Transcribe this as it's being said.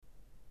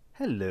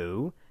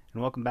Hello,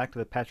 and welcome back to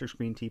the Patrick's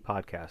Green Tea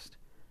Podcast.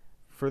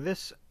 For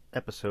this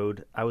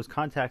episode, I was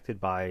contacted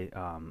by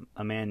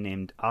a man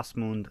named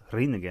Asmund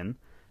Rinegen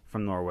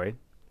from Norway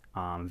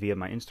via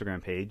my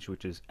Instagram page,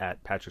 which is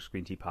at Patrick's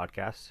Green Tea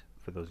Podcast,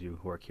 for those of you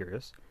who are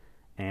curious.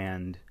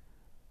 And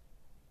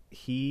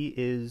he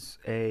is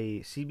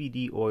a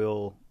CBD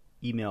oil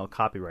email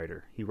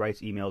copywriter. He writes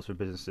emails for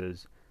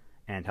businesses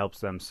and helps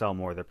them sell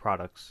more of their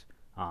products,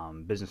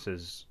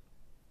 businesses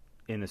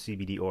in the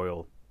CBD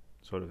oil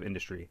sort of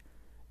industry.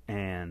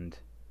 And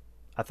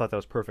I thought that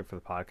was perfect for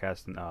the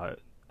podcast, and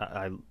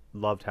I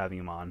loved having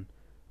him on.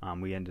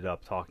 We ended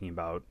up talking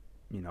about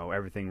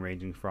everything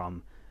ranging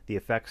from the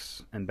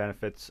effects and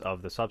benefits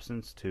of the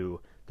substance to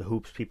the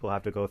hoops people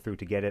have to go through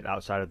to get it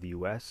outside of the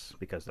U.S.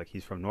 because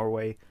he's from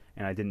Norway,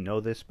 and I didn't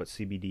know this, but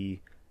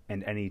CBD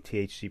and any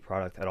THC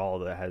product at all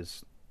that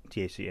has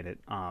THC in it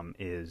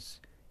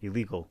is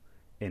illegal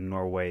in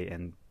Norway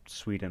and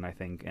Sweden, I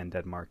think, and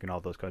Denmark and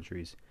all those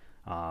countries.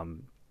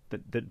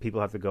 That people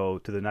have to go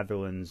to the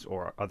Netherlands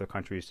or other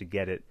countries to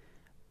get it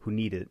who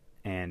need it,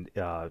 and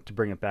to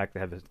bring it back, you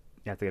have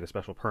to get a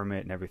special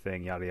permit and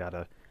everything, yada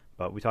yada.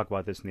 But we talk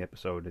about this in the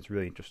episode. It's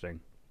really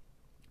interesting.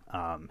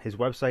 His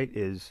website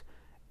is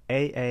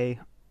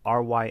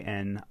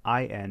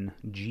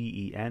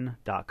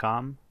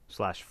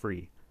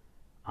aarynningen.com/free.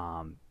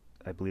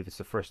 I believe it's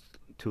the first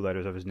two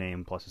letters of his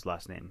name plus his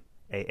last name,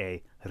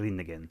 A.A.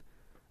 Rinningen.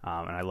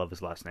 And I love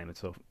his last name.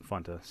 It's so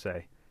fun to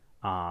say.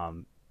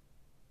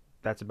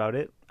 That's about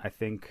it. I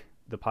think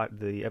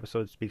the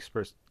episode speaks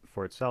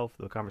for itself.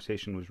 The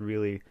conversation was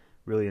really,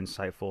 really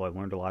insightful. I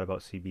learned a lot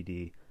about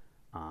CBD.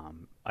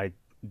 I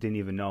didn't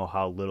even know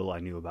how little I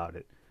knew about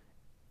it.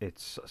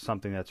 It's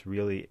something that's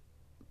really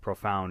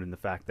profound in the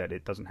fact that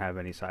it doesn't have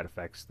any side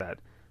effects that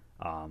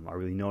are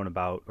really known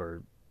about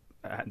or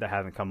that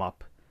haven't come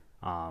up,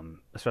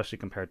 especially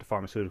compared to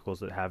pharmaceuticals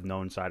that have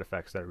known side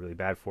effects that are really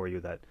bad for you,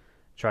 that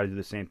try to do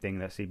the same thing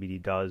that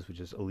CBD does, which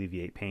is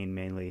alleviate pain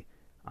mainly.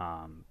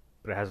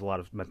 But it has a lot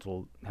of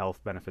mental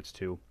health benefits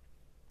too.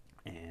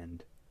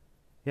 And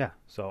yeah,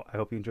 so I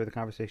hope you enjoy the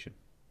conversation.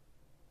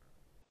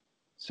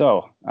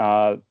 So,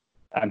 I'm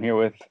here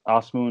with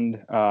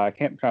Asmund. I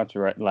can't pronounce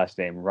your last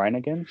name.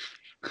 Reinigen?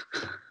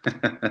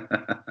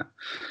 Ryningen.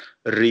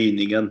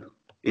 Ryningen.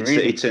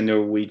 It's a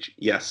Norwegian.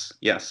 Yes.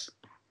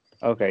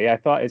 Okay, yeah, I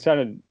thought it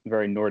sounded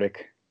very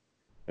Nordic.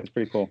 That's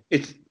pretty cool.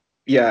 It's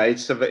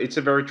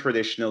a very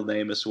traditional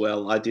name as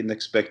well. I didn't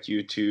expect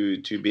you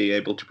to be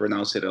able to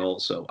pronounce it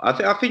also.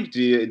 I think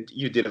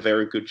you did a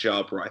very good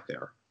job right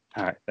there.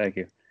 All right, thank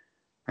you.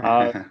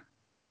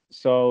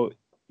 So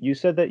you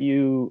said that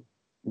you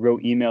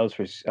wrote emails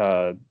for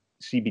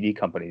CBD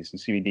companies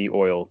and CBD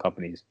oil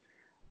companies.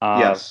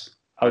 Yes.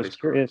 I was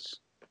curious,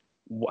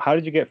 how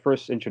did you get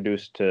first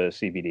introduced to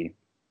CBD?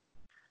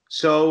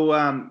 So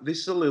this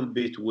is a little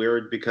bit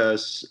weird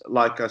because,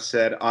 like I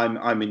said,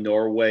 I'm in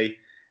Norway,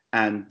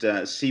 and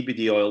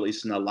CBD oil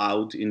isn't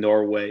allowed in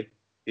Norway.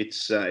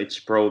 It's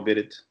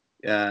prohibited.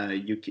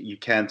 You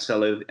can't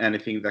sell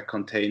anything that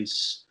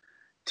contains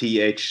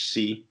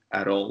THC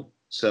at all.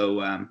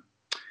 So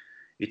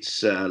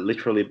it's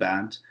literally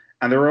banned.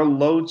 And there are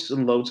loads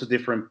and loads of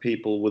different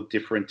people with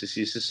different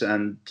diseases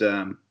and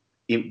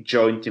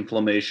joint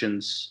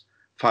inflammations,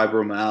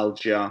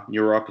 fibromyalgia,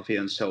 neuropathy,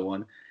 and so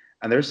on.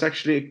 And there's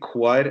actually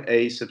quite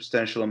a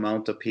substantial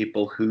amount of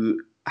people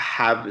who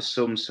have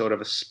some sort of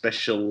a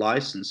special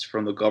license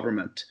from the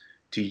government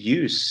to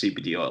use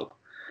CBD oil.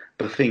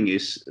 But the thing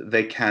is,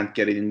 they can't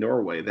get it in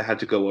Norway. They had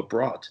to go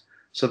abroad.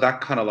 So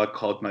that kind of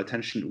caught my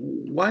attention.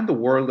 Why in the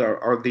world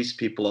are these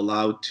people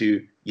allowed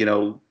to,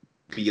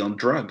 be on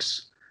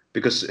drugs?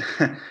 Because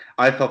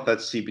I thought that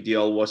CBD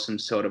oil was some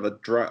sort of a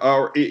drug,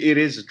 or it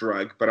is a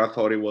drug, but I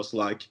thought it was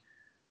like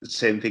the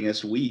same thing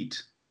as weed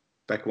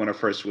back when I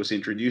first was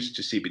introduced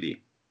to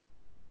CBD.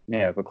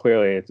 Yeah, but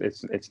clearly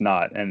it's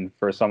not. And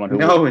for someone who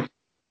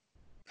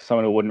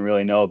wouldn't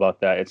really know about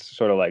that, it's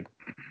sort of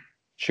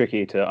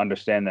tricky to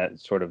understand that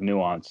sort of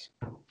nuance.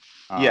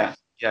 Yeah.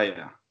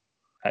 I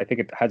think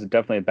it has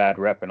definitely a bad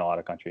rep in a lot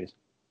of countries.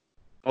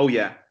 Oh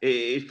yeah,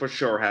 it for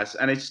sure has,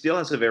 and it still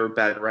has a very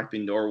bad rep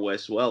in Norway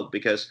as well,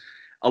 because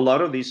a lot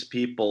of these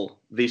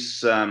people,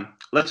 this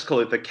let's call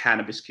it the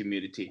cannabis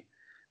community,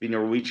 the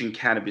Norwegian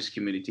cannabis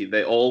community,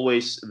 they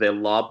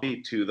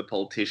lobby to the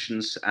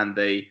politicians, and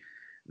they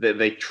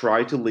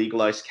try to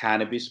legalize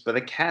cannabis, but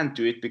they can't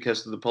do it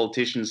because the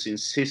politicians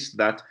insist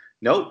that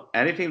no,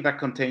 anything that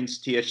contains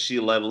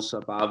THC levels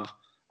above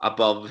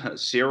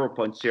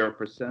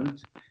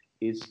 0.0%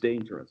 is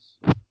dangerous.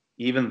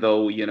 Even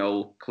though,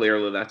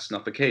 clearly that's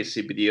not the case.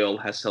 CBD oil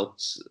has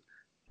helped,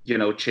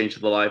 change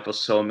the life of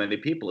so many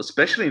people,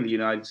 especially in the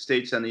United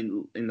States and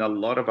in a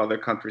lot of other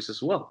countries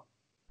as well.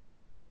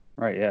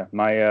 Right, yeah.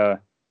 My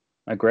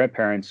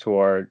grandparents, who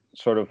are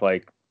sort of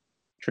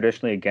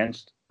traditionally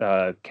against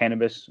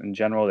cannabis in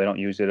general, they don't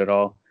use it at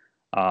all.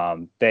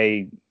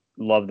 They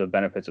love the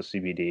benefits of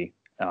CBD.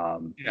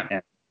 And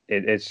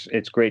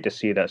it's great to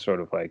see that sort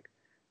of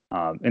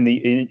in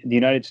the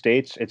United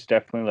States, it's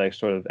definitely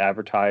sort of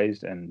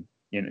advertised, and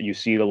you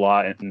see it a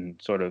lot in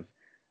sort of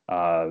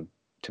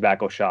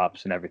tobacco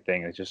shops and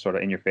everything. It's just sort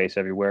of in your face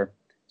everywhere,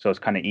 so it's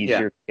kind of Yeah,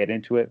 easier to get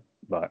into it.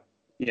 But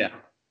yeah,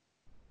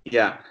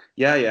 yeah,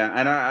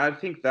 and I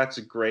think that's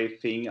a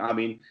great thing. I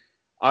mean,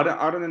 I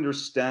don't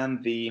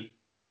understand the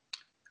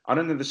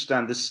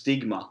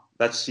stigma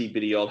that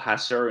CBD oil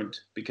has earned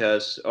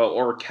because,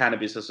 or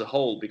cannabis as a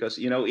whole, because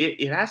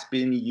it has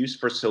been used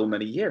for so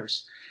many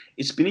years.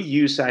 It's been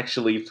used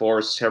actually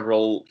for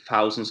several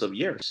thousands of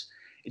years.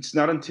 It's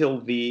not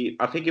until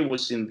I think it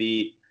was in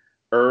the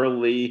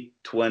early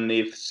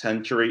 20th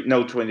century,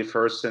 no,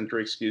 21st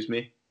century, excuse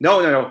me.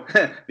 No,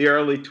 the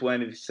early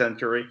 20th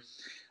century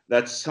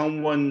that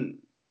someone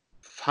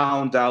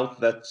found out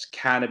that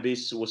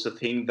cannabis was a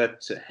thing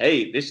that,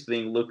 hey, this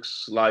thing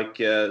looks like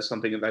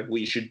something that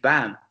we should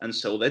ban. And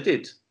so they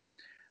did.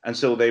 And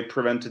so they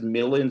prevented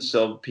millions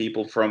of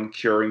people from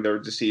curing their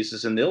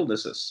diseases and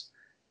illnesses.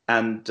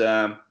 And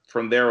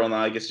from there on,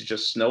 I guess it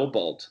just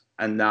snowballed.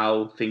 And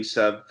now things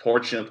have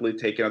fortunately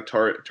taken a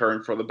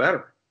turn for the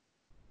better.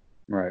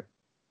 right,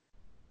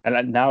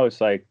 and now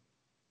it's like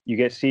you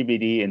get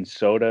CBD in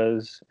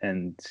sodas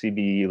and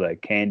CBD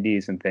like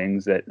candies and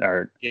things that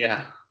are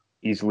Yeah.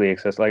 easily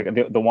accessible.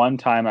 Like the one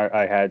time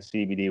I had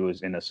CBD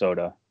was in a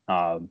soda,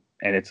 and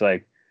it's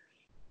like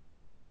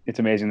it's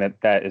amazing that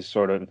that is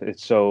sort of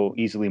it's so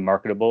easily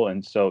marketable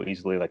and so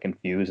easily like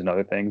infused and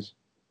other things.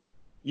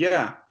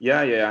 Yeah.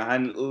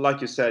 And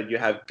like you said, you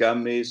have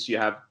gummies, you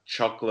have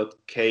chocolate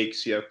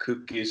cakes, you have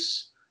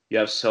cookies, you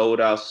have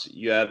sodas,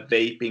 you have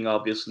vaping,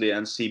 obviously,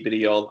 and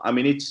CBD oil. I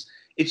mean, it's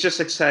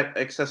just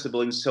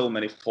accessible in so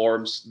many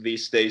forms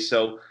these days.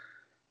 So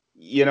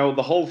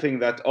the whole thing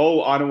that,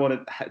 oh, I don't want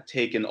to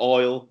take an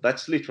oil,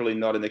 that's literally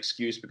not an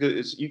excuse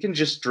because you can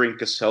just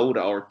drink a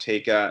soda or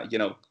take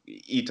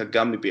eat a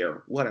gummy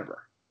bear,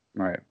 whatever.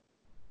 Right.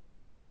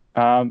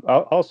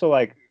 Also,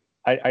 like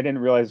I didn't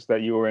realize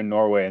that you were in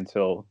Norway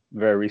until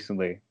very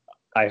recently.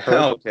 I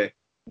heard Okay.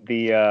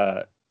 the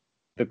uh,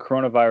 the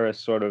coronavirus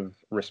sort of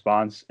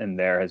response in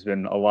there has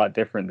been a lot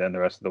different than the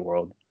rest of the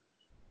world.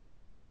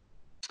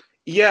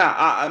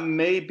 Yeah,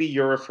 maybe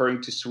you're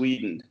referring to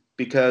Sweden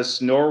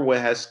because Norway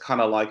has kind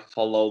of like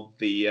followed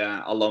the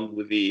along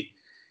with the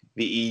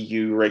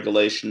EU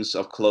regulations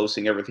of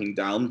closing everything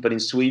down. But in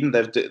Sweden,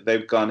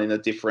 they've gone in a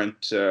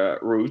different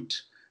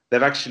route.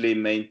 They've actually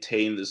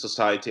maintained the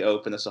society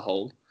open as a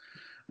whole,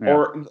 Yeah.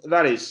 or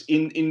that is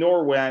in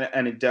Norway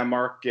and in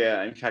Denmark,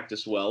 in fact,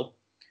 as well.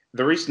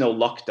 There is no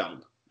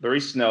lockdown. There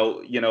is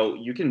no,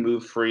 you can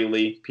move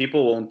freely.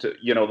 People won't,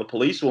 the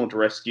police won't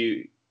arrest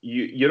you.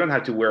 You don't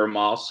have to wear a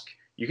mask.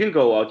 You can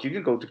go out. You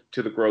can go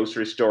to the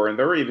grocery store, and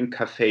there are even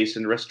cafes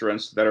and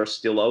restaurants that are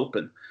still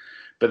open,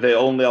 but they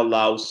only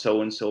allow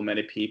so and so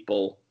many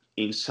people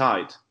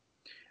inside.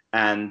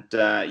 And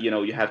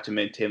you have to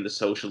maintain the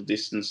social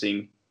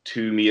distancing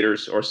 2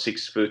 meters or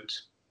 6 foot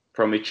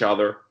from each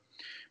other.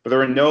 But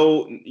there are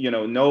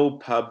no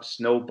pubs,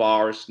 no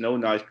bars, no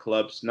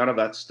nightclubs. None of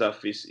that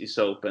stuff is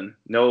open.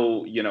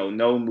 No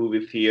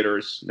movie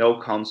theaters, no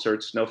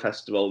concerts, no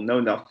festival, no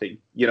nothing.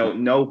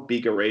 No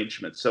big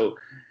arrangements. So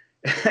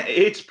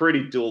it's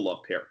pretty dull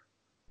up here,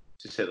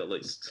 to say the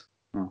least.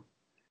 Oh.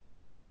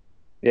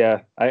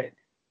 Yeah.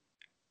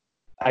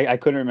 I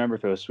couldn't remember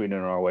if it was Sweden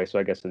or Norway, so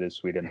I guess it is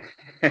Sweden.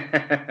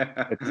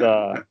 It's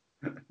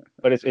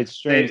but it's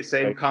strange.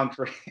 Same Like,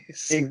 countries.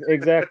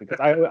 exactly,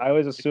 because I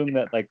always assume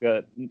that like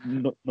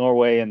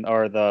Norway and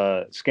or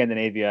the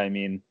Scandinavia, I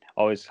mean,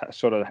 always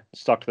sort of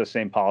stuck to the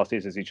same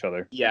policies as each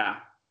other. Yeah,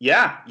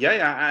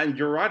 and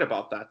you're right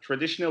about that.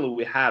 Traditionally,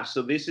 we have.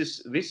 So this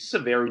is a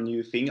very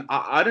new thing.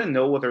 I don't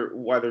know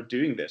why they're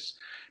doing this,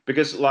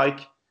 because like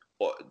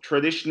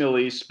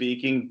traditionally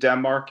speaking,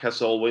 Denmark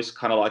has always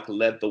kind of like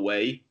led the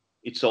way.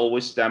 It's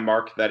always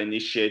Denmark that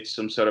initiates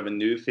some sort of a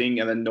new thing,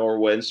 and then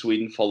Norway and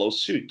Sweden follow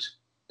suit,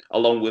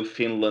 along with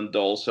Finland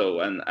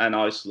also and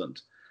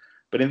Iceland.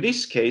 But in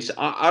this case,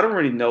 I don't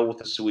really know what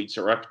the Swedes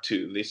are up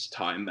to this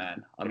time,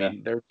 man. I Yeah.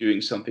 mean, they're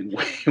doing something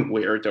way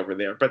weird over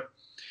there. But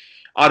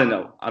I don't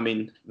know. I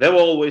mean, they'll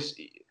always.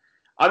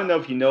 I don't know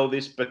if you know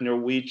this, but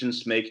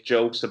Norwegians make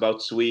jokes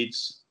about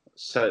Swedes,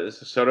 so,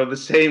 sort of the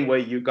same way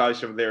you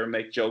guys over there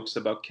make jokes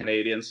about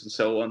Canadians and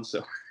so on.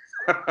 So,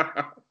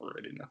 I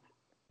already know.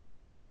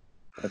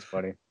 That's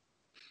funny.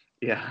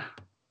 Yeah.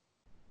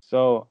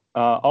 So,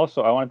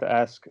 also, I wanted to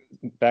ask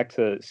back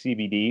to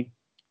CBD.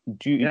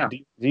 Yeah.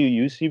 Do you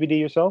use CBD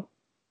yourself?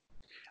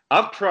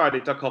 I've tried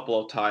it a couple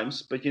of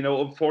times, but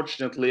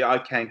unfortunately, I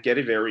can't get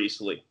it very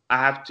easily. I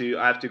have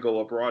to go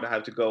abroad. I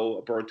have to go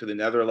abroad to the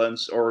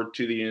Netherlands or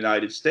to the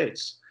United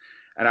States,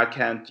 and I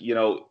can't.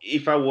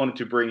 If I wanted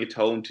to bring it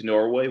home to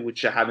Norway,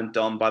 which I haven't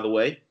done, by the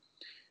way,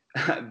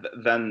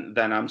 then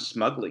I'm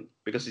smuggling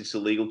because it's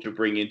illegal to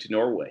bring into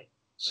Norway.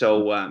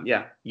 So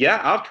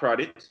yeah, I've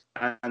tried it,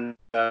 and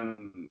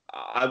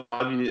I've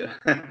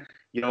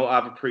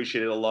I've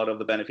appreciated a lot of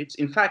the benefits.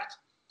 In fact,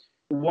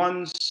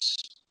 once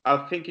I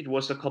think it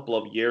was a couple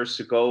of years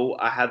ago,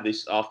 I had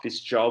this office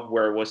job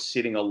where I was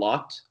sitting a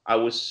lot. I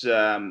was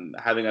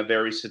having a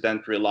very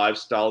sedentary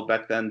lifestyle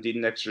back then,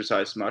 didn't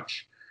exercise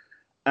much.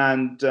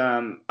 And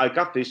I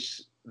got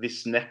this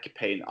this neck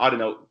pain. I don't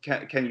know.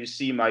 Can you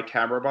see my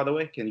camera, by the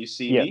way? Can you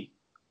see Yeah. me?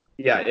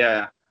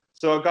 Yeah.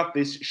 So I got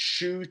this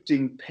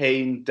shooting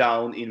pain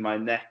down in my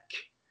neck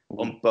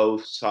on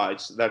both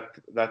sides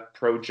that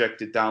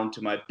projected down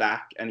to my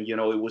back, and it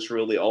was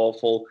really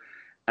awful.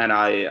 And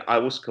I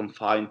was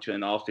confined to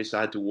an office.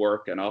 I had to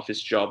work an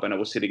office job, and I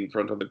was sitting in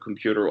front of the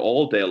computer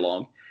all day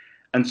long.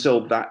 And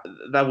so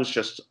that was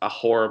just a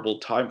horrible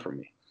time for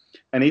me.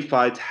 And if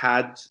I'd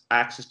had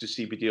access to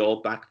CBD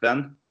oil back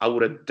then, I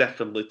would have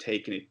definitely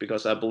taken it,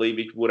 because I believe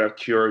it would have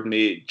cured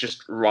me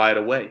just right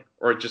away,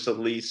 or just at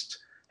least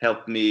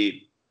helped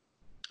me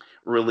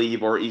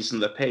relieve or ease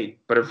the pain.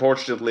 But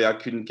unfortunately, I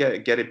couldn't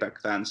get it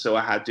back then, so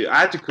I had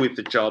to quit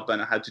the job,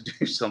 and I had to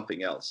do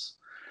something else.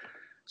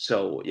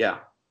 So yeah,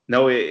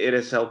 no, it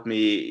has helped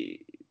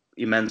me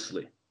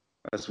immensely.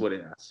 That's what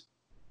it has.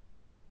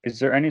 Is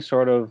there any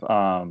sort of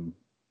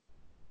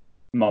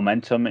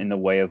momentum in the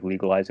way of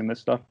legalizing this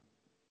stuff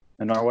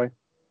in Norway?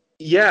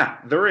 Yeah,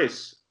 there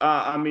is.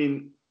 I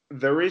mean,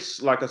 there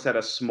is, like I said,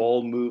 a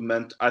small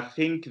movement. I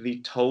think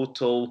the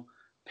total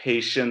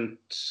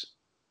patient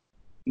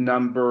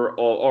number,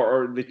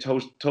 or the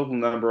total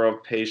number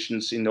of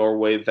patients in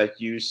Norway that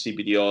use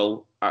CBD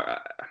oil,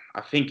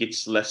 I think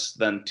it's less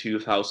than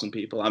 2,000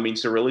 people. I mean,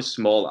 it's a really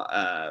small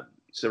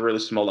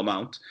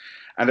amount,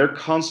 and they're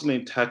constantly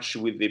in touch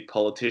with the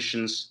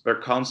politicians. They're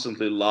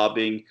constantly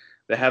lobbying.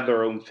 They have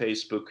their own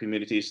Facebook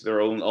communities,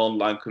 their own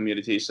online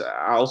communities.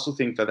 I also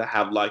think that they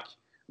have like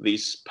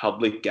these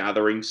public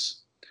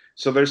gatherings.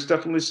 So there's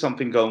definitely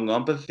something going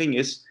on. But the thing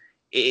is,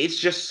 it's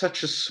just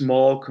such a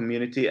small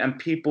community, and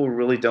people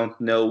really don't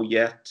know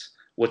yet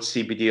what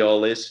CBD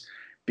oil is.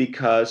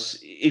 Because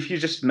if you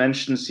just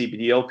mention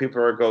CBD oil,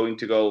 people are going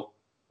to go,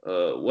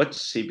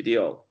 what's CBD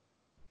oil?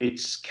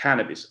 It's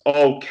cannabis.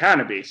 Oh,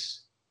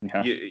 cannabis.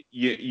 Yeah.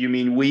 You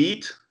mean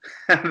weed?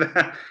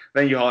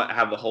 Then you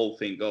have the whole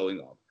thing going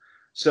on.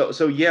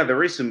 So yeah,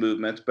 there is a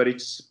movement, but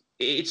it's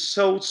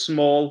so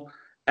small,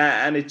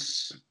 and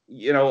it's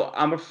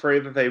I'm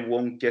afraid that they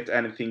won't get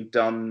anything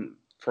done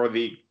for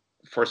the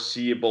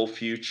foreseeable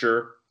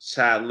future,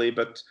 sadly.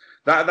 But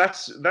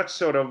that's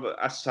sort of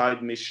a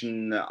side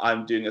mission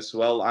I'm doing as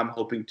well. I'm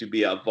hoping to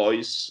be a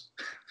voice,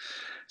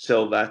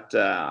 so that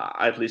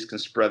I at least can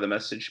spread the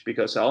message,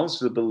 because I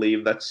also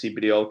believe that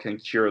CBD oil can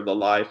cure the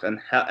life and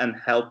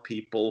help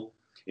people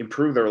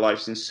improve their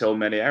lives in so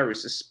many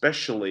areas,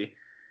 especially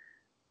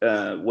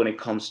when it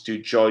comes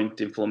to joint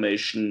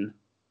inflammation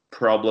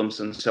problems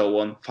and so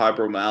on,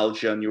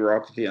 fibromyalgia,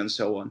 neuropathy, and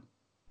so on.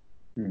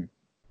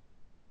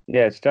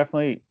 Yeah, it's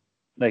definitely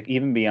like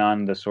even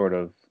beyond the sort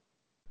of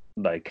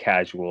like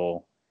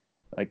casual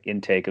like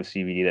intake of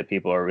CBD that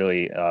people are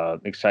really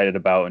excited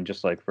about, and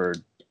just like for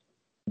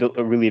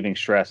relieving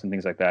stress and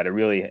things like that. It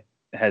really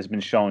has been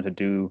shown to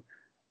do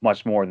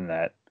much more than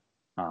that.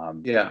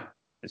 Yeah.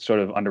 It's sort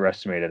of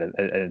underestimated.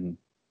 And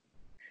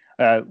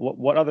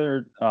what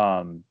other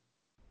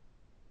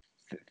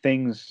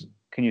things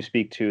can you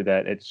speak to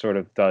that it sort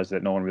of does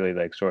that no one really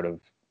like sort of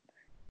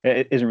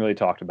it isn't really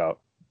talked about?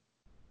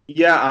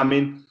 Yeah, I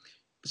mean,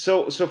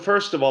 so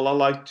first of all, I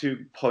like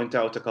to point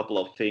out a couple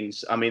of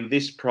things. I mean,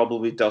 this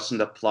probably doesn't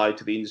apply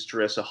to the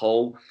industry as a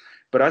whole,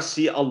 but I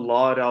see a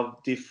lot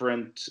of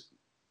different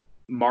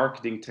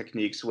marketing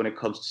techniques when it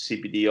comes to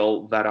CBD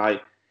oil that I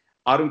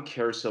don't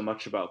care so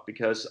much about,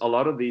 because a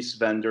lot of these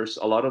vendors,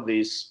 a lot of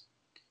these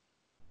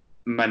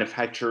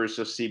manufacturers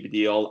of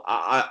CBD oil,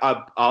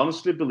 I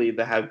honestly believe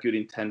they have good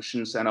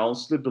intentions, and I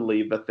honestly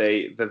believe that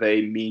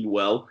they mean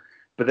well,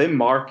 but they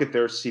market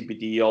their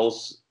CBD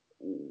oils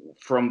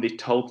from the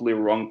totally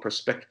wrong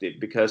perspective,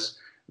 because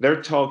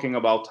they're talking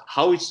about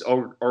how it's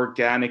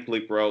organically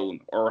grown,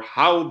 or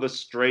how the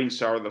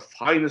strains are the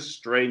finest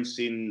strains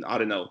in, I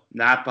don't know,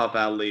 Napa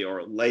Valley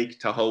or Lake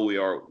Tahoe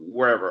or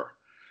wherever,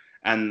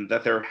 and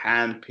that they're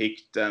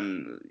handpicked,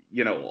 and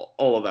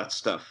all of that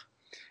stuff.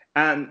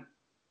 And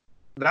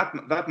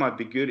that might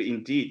be good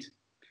indeed.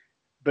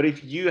 But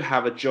if you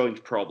have a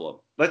joint problem,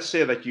 let's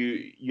say that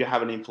you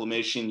have an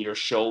inflammation in your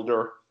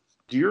shoulder,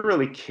 do you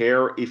really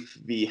care if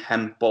the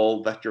hemp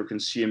ball that you're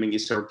consuming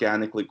is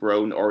organically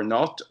grown or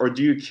not? Or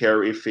do you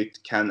care if it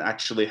can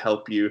actually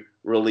help you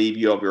relieve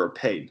you of your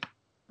pain?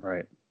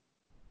 Right.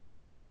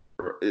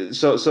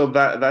 So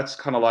that's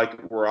kind of like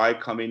where I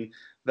come in.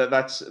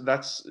 That's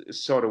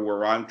sort of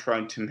where I'm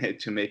trying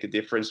to make a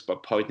difference by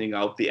pointing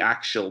out the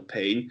actual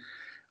pain,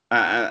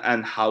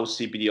 and how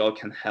CBD oil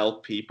can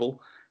help people.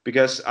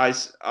 Because I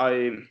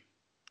see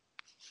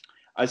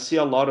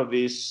a lot of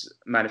these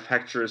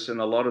manufacturers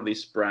and a lot of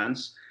these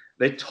brands,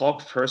 they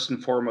talk first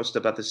and foremost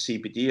about the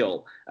CBD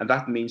oil, and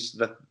that means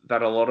that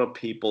a lot of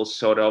people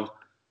sort of,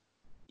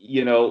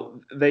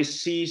 they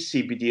see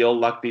CBD oil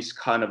like this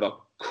kind of a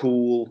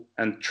cool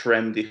and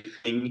trendy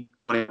thing,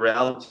 when in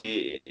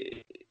reality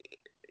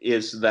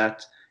is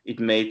that it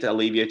may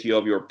alleviate you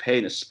of your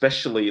pain,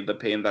 especially the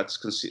pain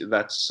that's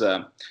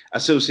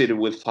associated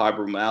with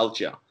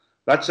fibromyalgia.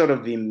 That's sort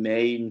of the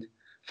main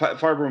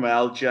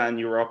fibromyalgia and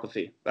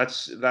neuropathy.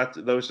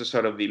 Those are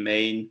sort of the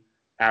main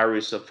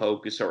areas of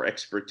focus or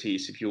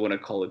expertise, if you want to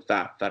call it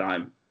that, that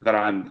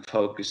I'm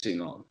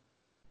focusing on.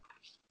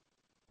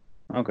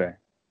 Okay.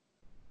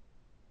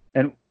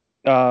 And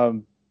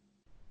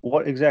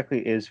what exactly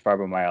is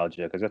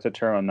fibromyalgia? Because that's a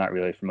term I'm not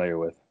really familiar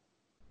with.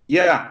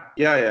 Yeah.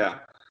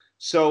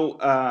 So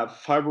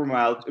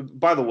fibromyalgia.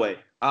 By the way,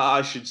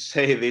 I should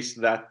say this,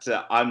 that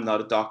I'm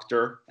not a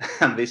doctor,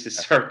 and this is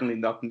certainly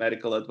not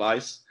medical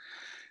advice.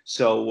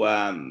 So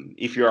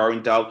if you are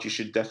in doubt, you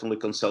should definitely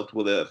consult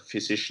with a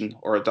physician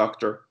or a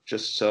doctor.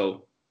 Just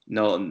so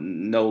no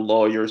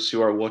lawyers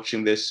who are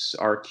watching this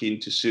are keen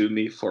to sue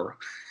me for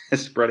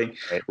spreading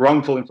Right.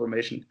 wrongful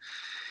information.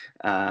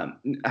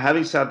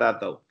 Having said that,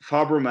 though,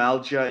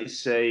 fibromyalgia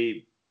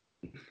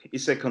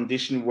is a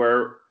condition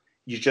where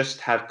you just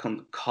have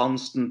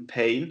constant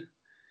pain,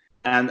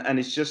 and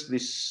it's just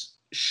this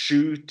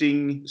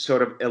shooting,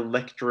 sort of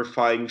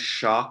electrifying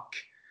shock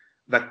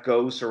that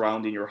goes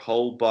around in your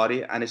whole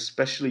body, and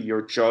especially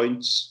your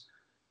joints.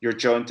 Your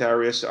joint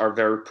areas are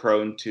very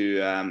prone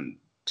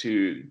to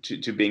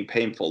being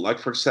painful. Like,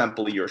 for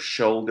example, your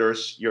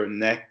shoulders, your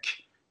neck,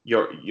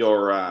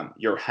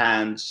 your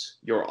hands,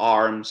 your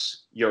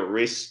arms, your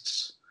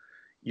wrists,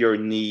 your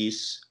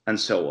knees, and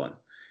so on.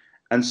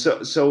 And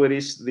so it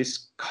is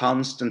this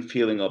constant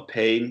feeling of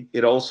pain.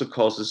 It also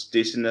causes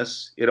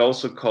dizziness. It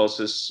also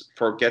causes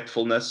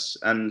forgetfulness.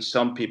 And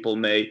some people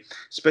may,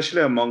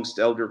 especially amongst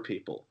elder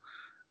people,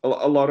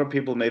 a lot of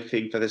people may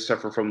think that they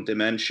suffer from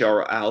dementia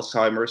or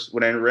Alzheimer's,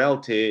 when in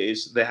reality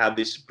is they have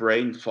this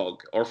brain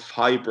fog, or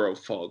fibro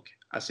fog,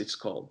 as it's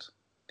called.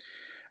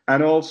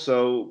 And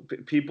also,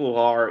 people who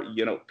are,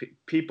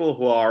 people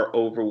who are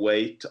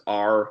overweight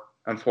are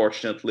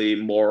unfortunately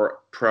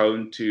more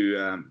prone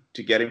to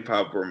getting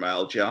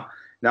fibromyalgia.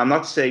 Now, I'm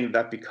not saying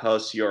that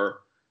because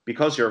you're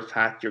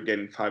fat, you're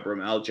getting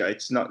fibromyalgia.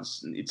 It's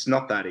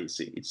not that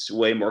easy. It's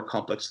way more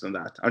complex than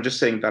that. I'm just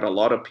saying that a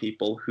lot of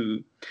people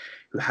who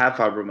have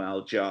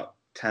fibromyalgia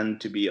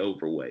tend to be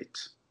overweight,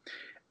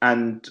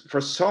 and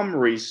for some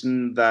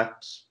reason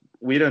that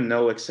we don't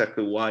know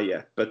exactly why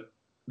yet, but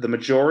the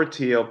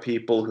majority of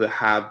people who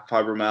have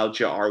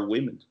fibromyalgia are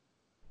women,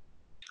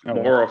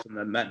 more often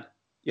than men.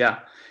 Yeah.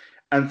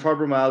 And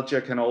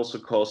fibromyalgia can also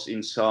cause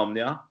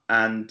insomnia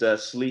and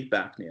sleep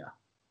apnea.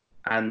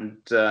 And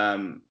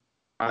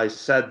I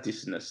said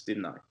dizziness,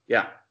 didn't I?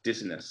 Yeah,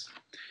 dizziness.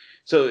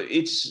 So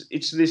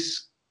it's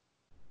this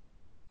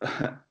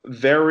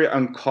very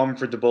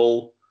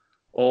uncomfortable,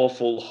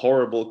 awful,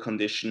 horrible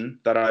condition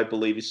that I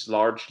believe is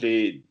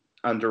largely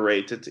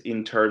underrated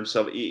in terms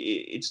of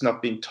it's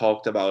not being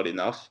talked about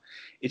enough,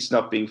 it's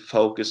not being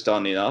focused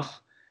on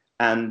enough,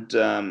 and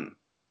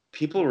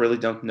people really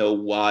don't know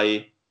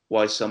why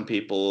some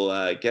people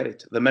get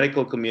it. The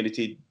medical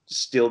community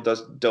still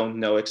don't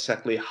know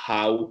exactly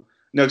how.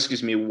 No,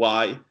 excuse me,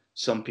 why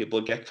some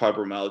people get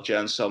fibromyalgia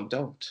and some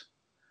don't.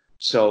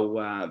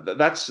 So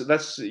that's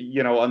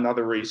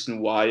another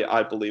reason why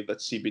I believe that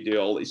CBD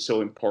oil is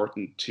so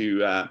important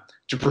to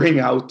bring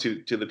out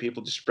to the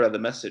people, to spread the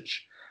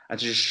message and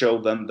to just show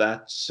them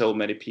that so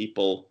many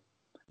people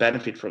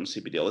benefit from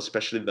CBD oil,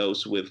 especially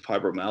those with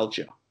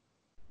fibromyalgia.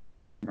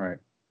 Right.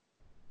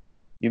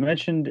 You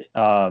mentioned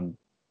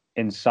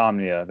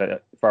insomnia,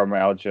 that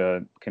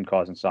fibromyalgia can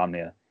cause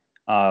insomnia.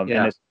 Yeah.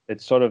 And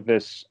it's sort of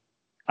this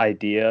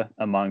idea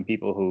among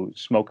people who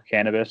smoke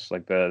cannabis,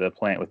 like the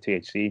plant with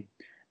THC,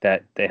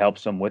 that they help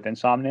them with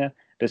insomnia.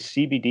 Does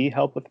CBD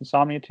help with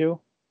insomnia too?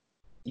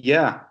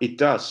 Yeah, it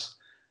does.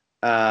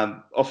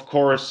 Of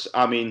course,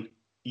 I mean,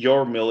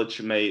 your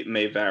mileage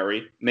may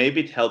vary.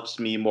 Maybe it helps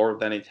me more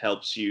than it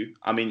helps you.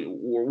 I mean,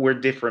 we're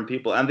different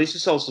people, and this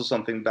is also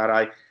something that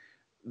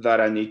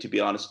I need to be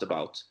honest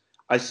about.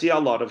 I see a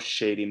lot of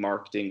shady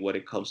marketing when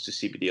it comes to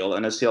CBD oil,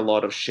 and I see a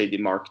lot of shady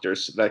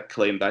marketers that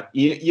claim that,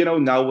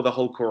 now with the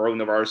whole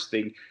coronavirus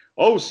thing,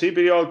 oh,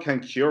 CBD oil can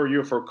cure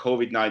you for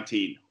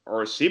COVID-19,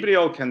 or CBD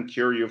oil can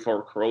cure you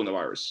for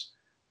coronavirus.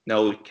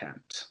 No, it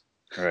can't.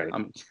 Right.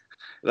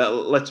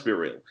 Let's be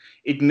real.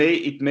 It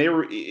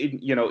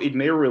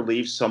may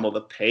relieve some of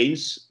the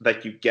pains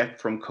that you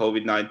get from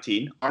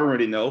COVID-19. I don't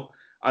really know.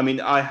 I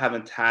mean, I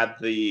haven't had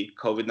the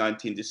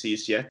COVID-19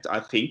 disease yet, I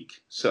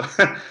think. So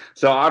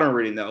so I don't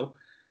really know.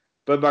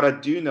 But I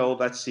do know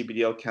that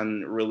CBD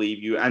can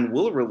relieve you, and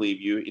will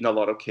relieve you in a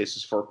lot of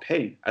cases, for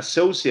pain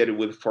associated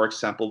with, for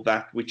example,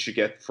 that which you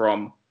get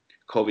from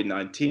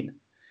COVID-19.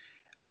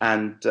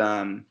 And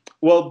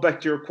well,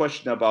 back to your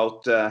question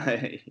about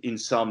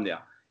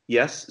insomnia.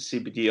 Yes,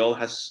 CBD oil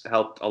has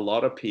helped a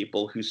lot of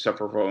people who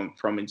suffer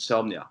from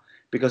insomnia,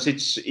 because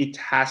it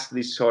has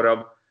this sort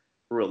of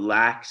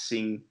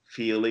relaxing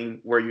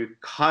feeling where you're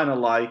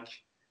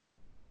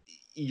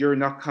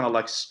not kind of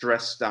like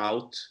stressed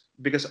out,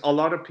 because a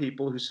lot of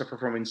people who suffer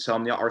from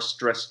insomnia are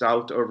stressed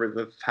out over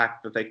the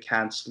fact that they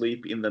can't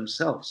sleep in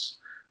themselves,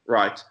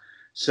 right?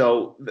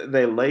 So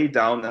they lay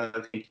down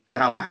and think,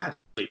 now I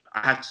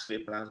have to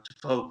sleep, I have to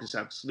focus, I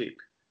have to sleep,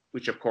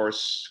 which of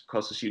course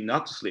causes you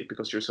not to sleep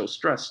because you're so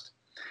stressed.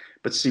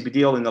 But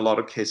CBD oil in a lot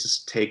of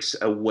cases takes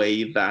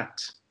away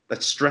that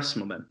stress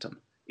momentum.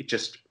 It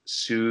just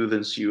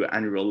soothes you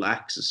and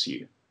relaxes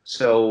you.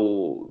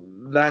 So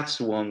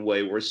that's one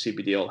way where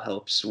CBD oil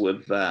helps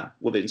with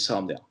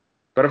insomnia.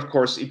 But of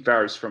course, it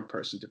varies from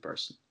person to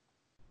person.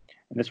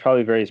 And this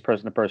probably varies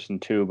person to person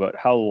too, but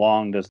how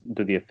long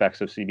do the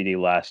effects of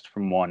CBD last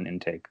from one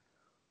intake?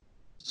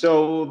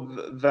 So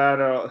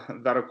that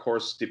of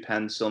course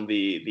depends on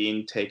the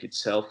intake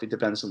itself. It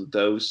depends on the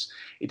dose.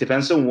 It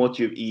depends on what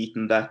you've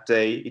eaten that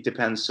day. It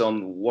depends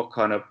on what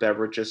kind of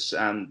beverages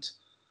and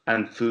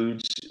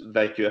foods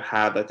that you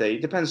had that day.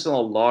 It depends on a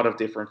lot of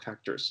different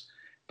factors.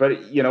 But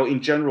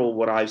in general,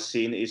 what I've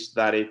seen is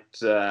that it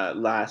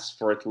lasts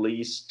for at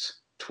least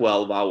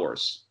 12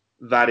 hours.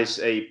 That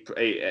is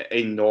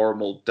a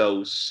normal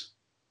dose,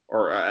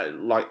 or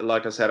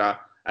like I said,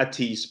 a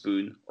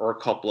teaspoon or a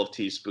couple of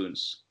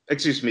teaspoons.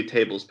 Excuse me,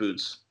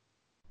 tablespoons.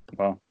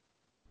 Well,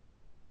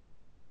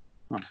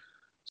 huh.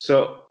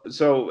 So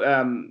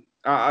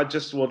I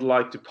just would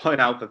like to point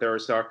out that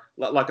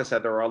like I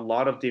said, there are a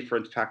lot of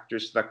different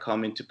factors that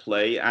come into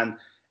play, and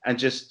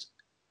just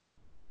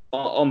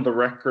on the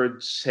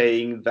record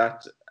saying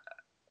that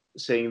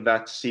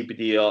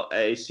CBD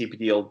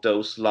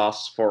dose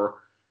lasts for,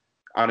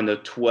 I don't know,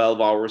 12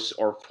 hours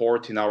or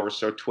 14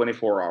 hours or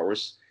 24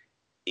 hours.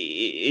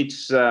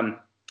 It's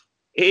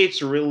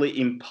really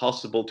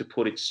impossible to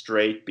put it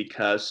straight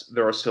because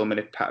there are so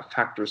many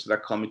factors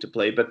that come into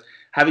play. But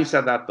having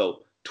said that,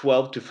 though,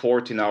 12 to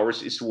 14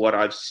 hours is what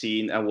I've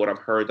seen and what I've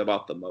heard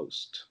about the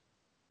most.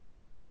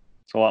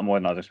 It's a lot more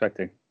than I was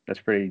expecting.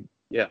 That's pretty.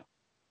 Yeah.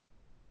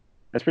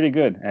 That's pretty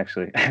good,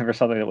 actually, for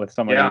something with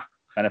so many Yeah.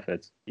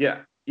 benefits.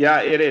 Yeah.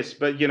 Yeah, it is.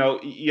 But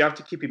you have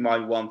to keep in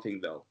mind one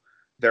thing though.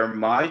 There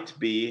might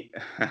be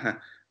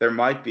there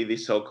might be the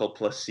so-called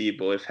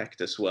placebo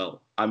effect as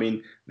well. I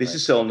mean, this Right.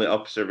 is only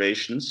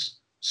observations.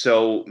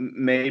 So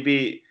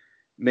maybe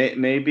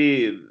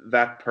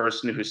that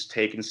person who's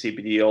taken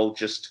CBD oil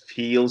just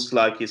feels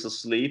like he's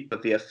asleep,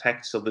 but the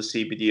effects of the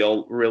CBD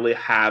oil really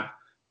have,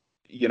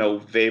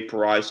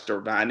 vaporized or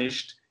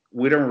vanished.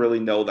 We don't really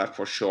know that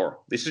for sure.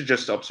 This is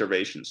just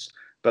observations.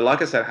 But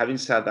like I said, having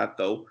said that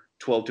though,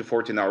 12 to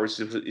 14 hours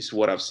is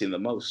what I've seen the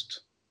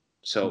most.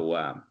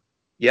 So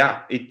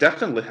yeah, it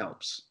definitely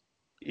helps.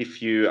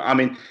 I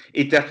mean,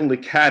 it definitely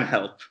can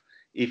help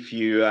if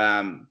you're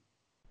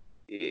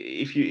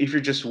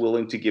just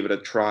willing to give it a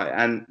try.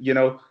 And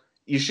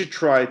you should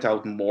try it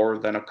out more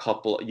than a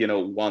couple,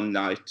 one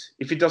night.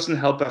 If it doesn't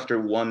help after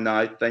one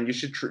night, then you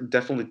should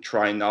definitely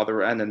try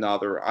another and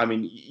another. I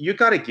mean, you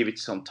got to give it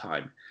some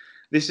time.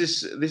 This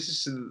is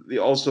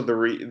also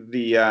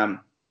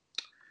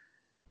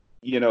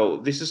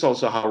this is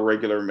also how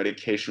regular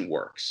medication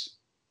works.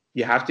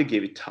 You have to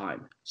give it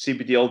time.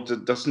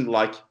 CBD doesn't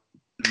like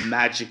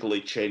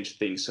magically change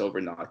things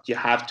overnight. You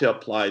have to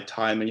apply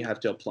time and you have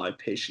to apply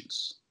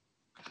patience.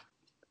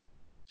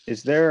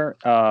 Is there,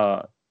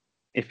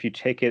 if you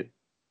take it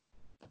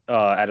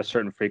at a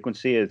certain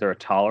frequency, is there a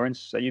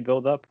tolerance that you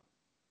build up?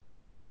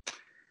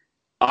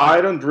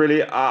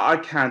 I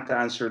can't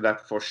answer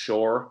that for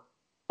sure,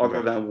 other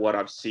Okay. than what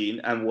I've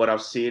seen. And what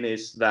I've seen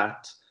is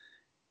that,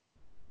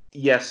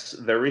 yes,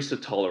 there is a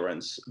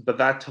tolerance, but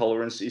that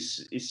tolerance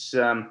is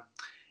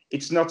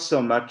it's not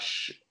so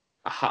much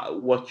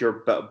what your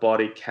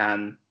body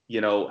can,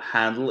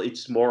 handle.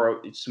 It's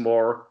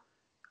more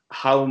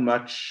how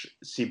much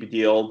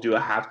CBD oil do I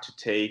have to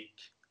take,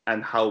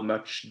 and how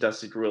much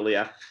does it really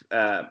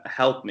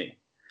help me?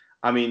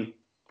 I mean,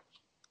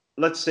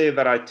 let's say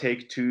that I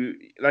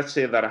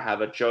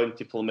have a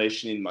joint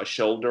inflammation in my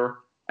shoulder,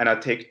 and I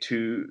take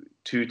two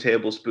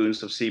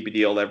tablespoons of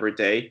CBD oil every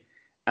day,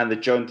 and the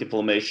joint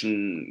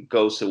inflammation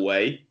goes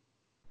away,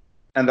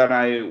 and then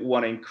I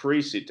want to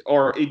increase it,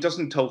 or it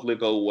doesn't totally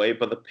go away,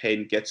 but the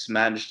pain gets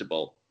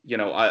manageable.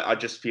 I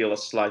just feel a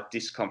slight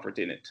discomfort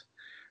in it.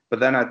 But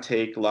then I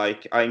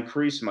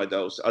increase my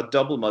dose, I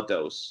double my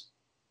dose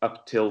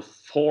up till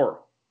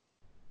 4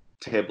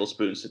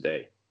 tablespoons a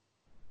day,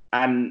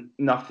 and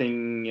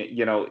nothing,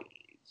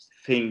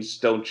 things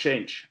don't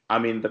change. I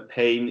mean, the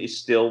pain is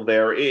still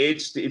there.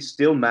 It's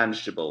still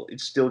manageable.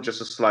 It's still just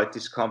a slight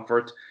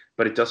discomfort,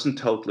 but it doesn't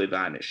totally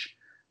vanish.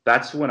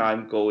 That's when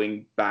I'm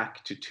going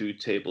back to 2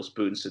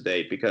 tablespoons a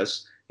day,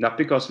 because not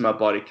because my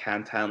body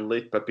can't handle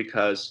it, but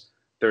because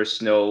there's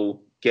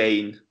no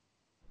gain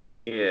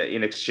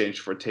in exchange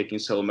for taking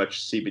so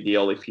much CBD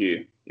oil. If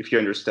you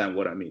understand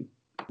what I mean.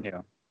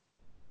 Yeah.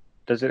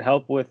 Does it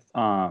help with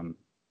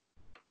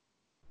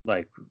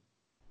like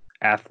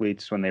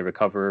athletes when they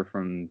recover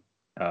from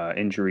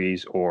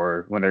injuries,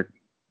 or when they're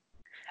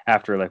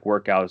after like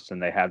workouts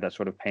and they have that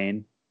sort of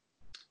pain?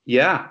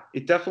 Yeah,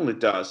 it definitely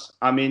does.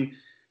 I mean,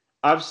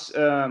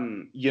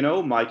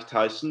 Mike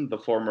Tyson, the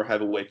former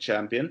heavyweight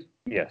champion.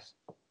 Yes.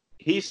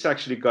 He's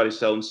actually got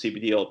his own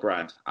CBD oil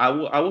brand.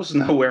 I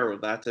wasn't aware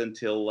of that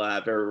until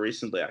very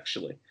recently,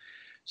 actually.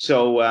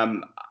 So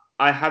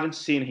I haven't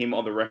seen him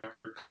on the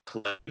record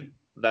claim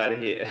that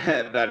he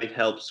that it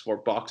helps for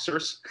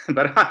boxers,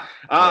 but Right.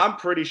 I'm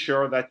pretty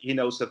sure that he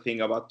knows a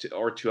thing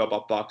or two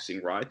about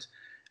boxing, right?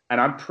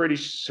 And I'm pretty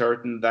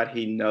certain that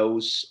he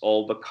knows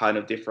all the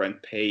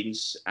different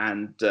pains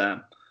and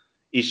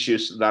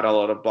issues that a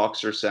lot of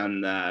boxers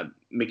and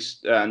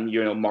mixed and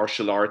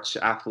martial arts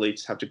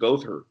athletes have to go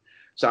through.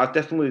 So I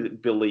definitely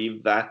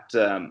believe that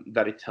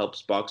that it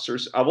helps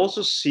boxers. I've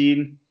also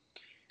seen,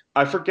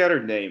 I forget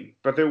her name,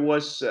 but there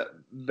was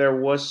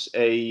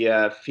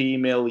a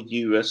female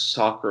U.S.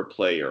 soccer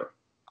player.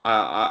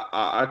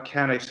 I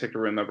can't exactly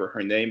remember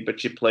her name,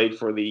 but she played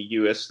for the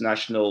U.S.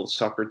 national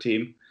soccer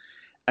team,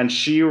 and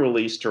she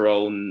released her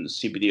own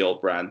CBD oil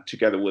brand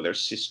together with her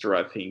sister,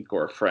 I think,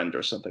 or a friend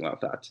or something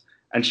like that.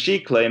 And she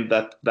claimed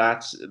that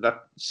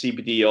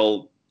CBD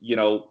oil,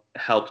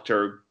 helped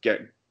her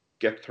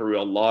get through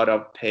a lot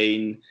of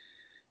pain,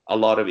 a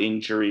lot of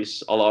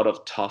injuries, a lot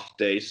of tough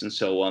days, and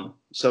so on.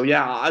 So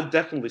yeah, I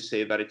definitely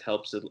say that it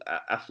helps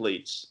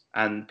athletes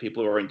and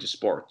people who are into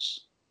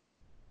sports.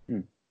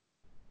 Hmm.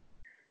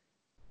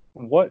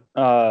 What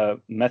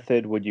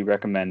method would you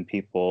recommend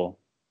people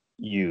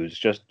use?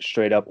 Just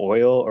straight up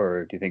oil,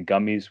 or do you think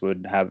gummies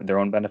would have their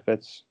own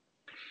benefits?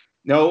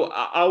 No,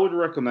 I would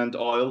recommend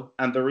oil,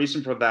 and the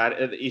reason for that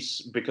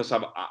is because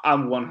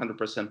I'm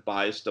 100%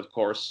 biased, of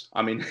course.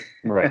 I mean,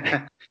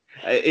 Right.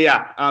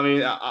 yeah, I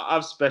mean,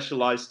 I've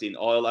specialized in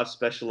oil. I've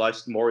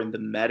specialized more in the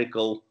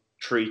medical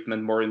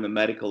treatment, more in the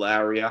medical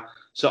area.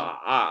 So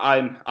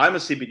I'm a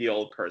CBD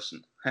oil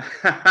person.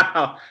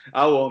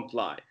 I won't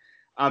lie.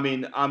 I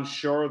mean, I'm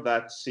sure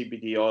that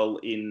CBD oil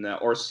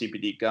or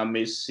CBD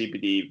gummies,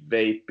 CBD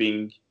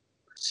vaping,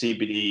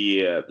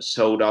 CBD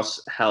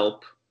sodas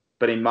help,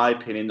 but in my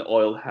opinion,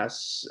 oil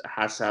has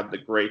had the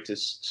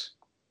greatest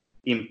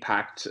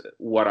impact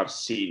what I've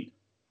seen.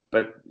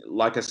 But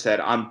like I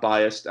said, I'm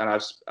biased, and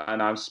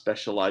I've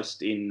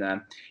specialized in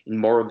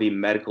more of the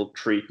medical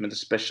treatment,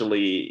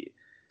 especially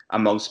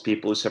amongst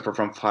people who suffer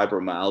from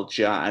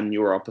fibromyalgia and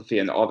neuropathy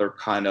and other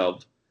kind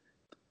of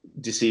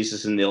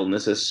diseases and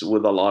illnesses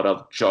with a lot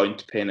of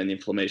joint pain and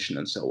inflammation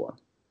and so on.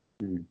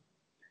 Mhm.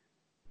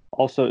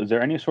 Also, is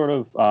there any sort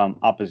of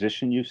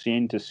opposition you've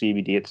seen to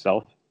CBD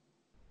itself?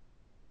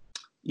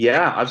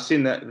 Yeah, I've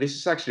seen that. This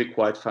is actually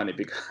quite funny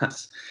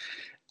because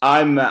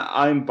I'm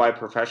by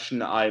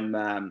profession, I'm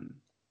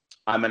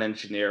an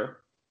engineer.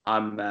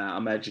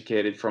 I'm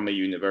educated from a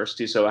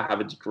university, so I have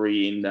a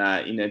degree in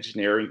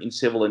engineering, in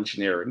civil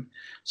engineering.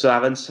 So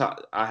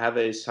I have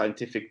a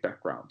scientific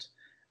background,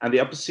 and the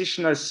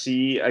opposition I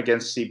see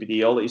against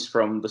CBD oil is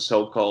from the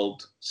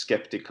so-called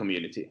skeptic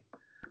community,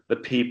 the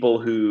people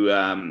who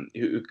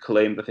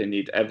claim that they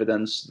need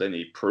evidence, they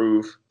need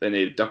proof, they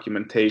need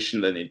documentation,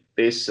 they need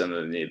this and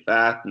they need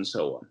that, and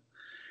so on.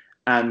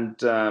 And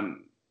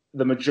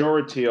the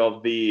majority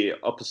of the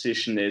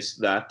opposition is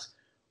that,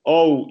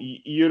 oh,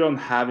 you don't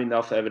have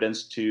enough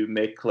evidence to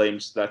make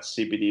claims that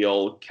CBD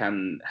oil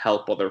can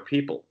help other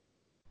people.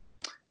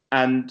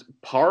 And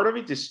part of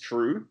it is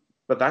true,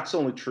 but that's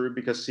only true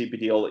because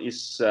CBD oil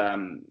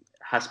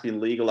has been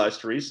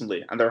legalized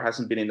recently, and there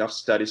hasn't been enough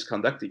studies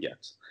conducted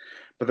yet.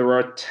 But there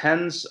are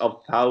tens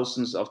of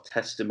thousands of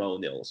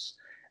testimonials,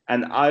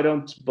 and I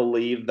don't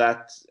believe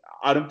that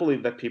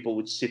people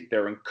would sit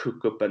there and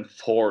cook up and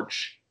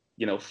forge,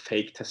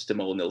 fake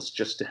testimonials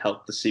just to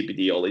help the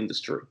CBD oil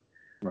industry.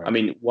 I Right.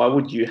 mean, why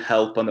would you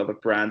help another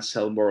brand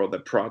sell more of the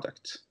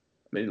product?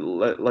 I mean,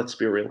 let's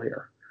be real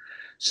here.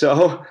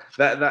 So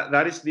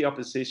that is the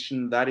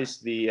opposition. That is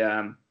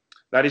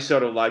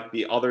sort of like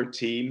the other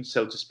team,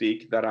 so to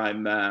speak, that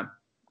I'm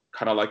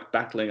kind of like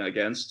battling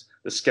against.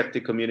 The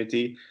skeptic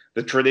community,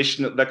 the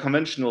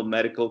conventional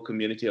medical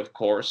community, of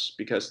course,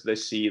 because they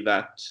see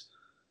that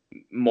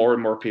more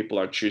and more people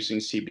are choosing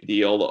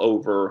CBD all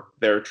over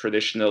their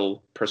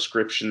traditional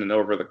prescription and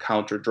over the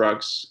counter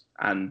drugs.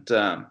 And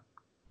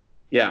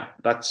yeah,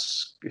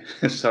 that's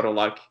sort of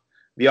like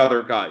the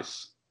other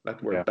guys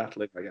that we're Yeah.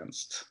 battling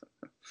against.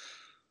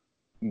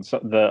 So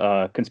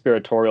the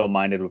conspiratorial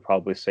minded would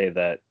probably say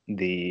that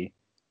the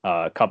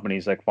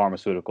companies like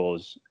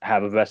pharmaceuticals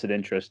have a vested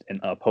interest in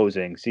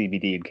opposing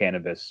CBD and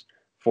cannabis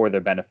for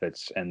their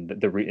benefits, and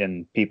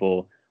and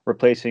people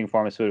replacing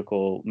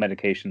pharmaceutical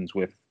medications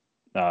with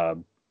uh,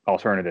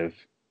 alternative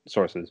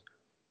sources.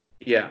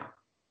 Yeah,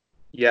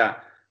 yeah,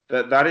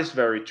 that is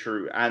very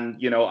true. And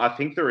I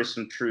think there is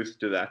some truth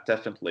to that,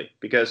 definitely.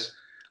 Because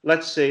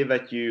let's say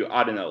that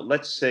I don't know,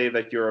 let's say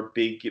that you're a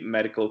big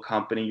medical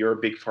company, you're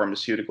a big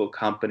pharmaceutical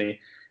company,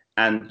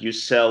 and you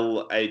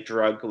sell a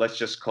drug. Let's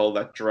just call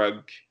it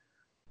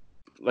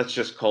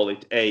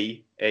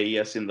A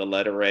as in the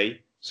letter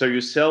A. So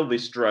you sell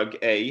this drug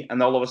A,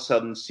 and all of a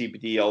sudden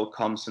CBDL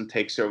comes and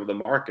takes over the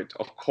market.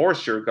 Of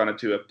course, you're going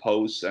to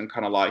oppose and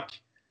kind of like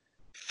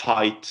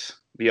fight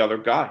the other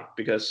guy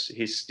because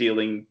he's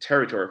stealing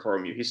territory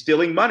from you. He's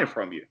stealing money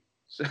from you.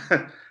 So,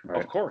 of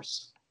Right.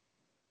 course.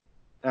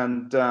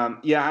 And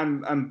yeah,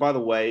 and by the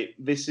way,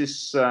 this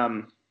is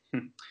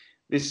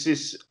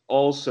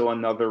also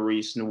another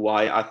reason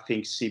why I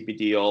think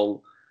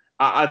CBD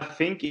I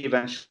think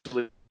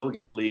eventually will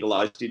get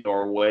legalized in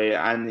Norway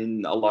and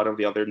in a lot of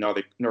the other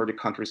Nordic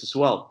countries as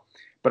well.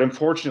 But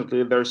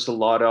unfortunately, there's a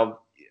lot of,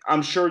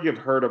 I'm sure you've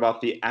heard about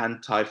the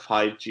anti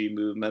 5G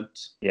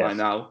movement by Yes.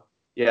 now.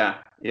 Yeah,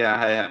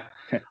 yeah,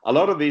 yeah. A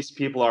lot of these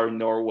people are in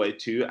Norway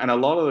too, and a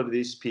lot of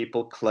these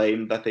people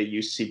claim that they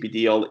use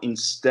CBD oil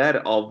instead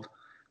of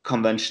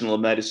conventional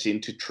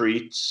medicine to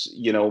treat,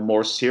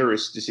 more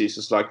serious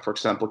diseases like, for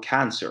example,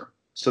 cancer.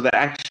 So they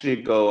actually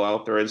go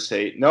out there and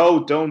say,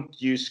 no,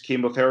 don't use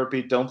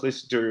chemotherapy. Don't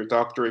listen to your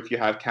doctor. If you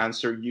have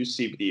cancer, use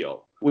CBD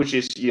oil, which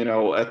is,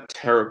 a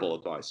terrible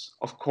advice.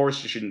 Of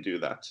course, you shouldn't do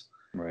that.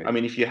 Right. I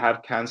mean, if you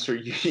have cancer,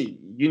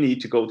 you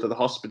need to go to the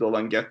hospital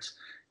and get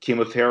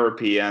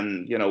chemotherapy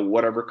and,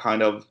 whatever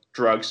kind of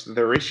drugs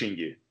they're issuing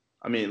you.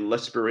 I mean,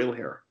 let's be real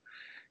here.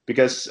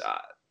 Because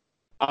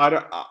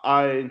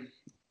I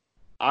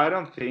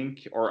don't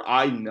think, or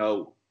I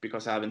know,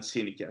 because I haven't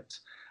seen it yet,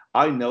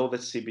 I know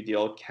that CBD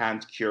oil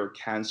can't cure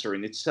cancer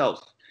in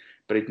itself,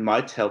 but it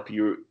might help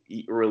you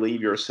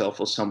relieve yourself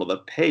of some of the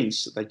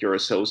pains that you're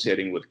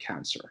associating with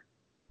cancer.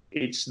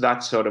 It's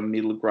that sort of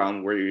middle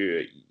ground where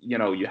you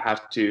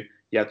have to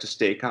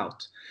stake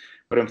out.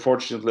 But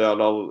unfortunately, a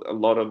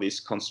lot of these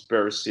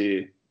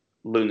conspiracy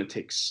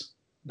lunatics,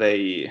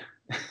 they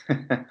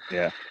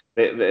Yeah.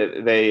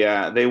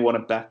 they want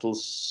to battle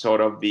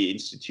sort of the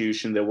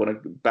institution. They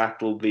want to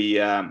battle the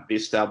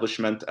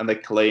establishment, and they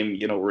claim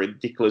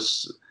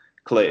ridiculous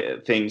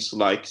things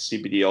like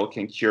CBD oil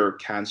can cure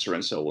cancer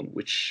and so on,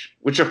 which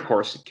of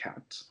course it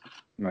can't.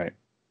 Right.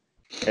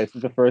 This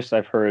is the first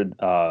I've heard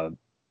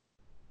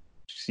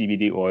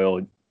CBD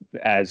oil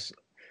as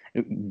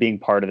being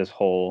part of this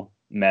whole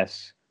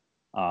mess,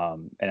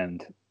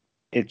 and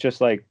it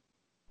just like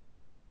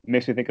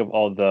makes me think of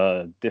all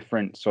the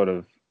different sort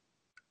of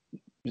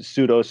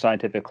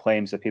pseudo-scientific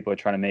claims that people are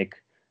trying to make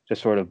to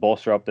sort of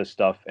bolster up this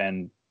stuff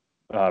and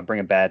bring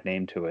a bad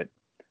name to it.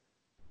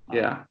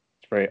 Yeah.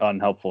 It's very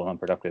unhelpful and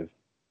unproductive.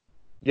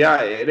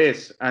 Yeah, it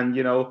is. And,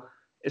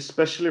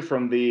 especially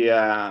from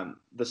the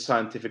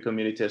scientific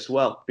community as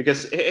well.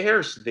 Because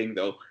here's the thing,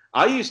 though.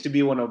 I used to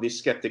be one of these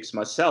skeptics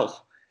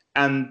myself.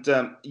 And,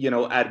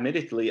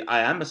 admittedly,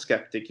 I am a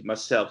skeptic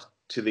myself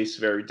to this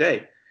very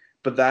day.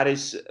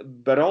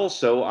 But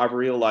also I've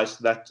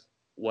realized that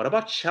what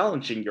about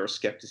challenging your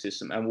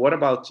skepticism? And what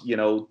about,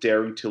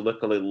 daring to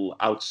look a little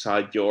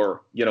outside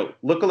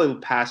look a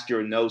little past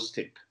your nose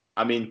tip?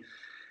 I mean,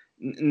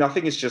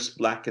 nothing is just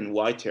black and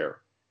white here.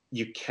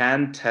 You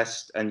can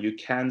test and you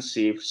can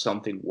see if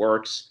something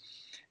works.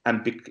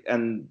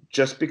 And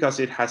just because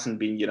it hasn't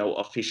been,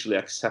 officially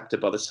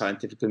accepted by the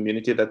scientific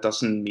community, that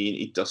doesn't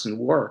mean it doesn't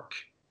work.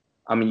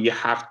 I mean, you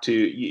have to,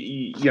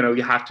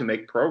 you have to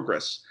make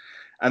progress.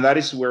 And that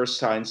is where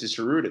science is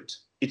rooted.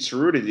 It's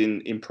rooted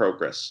in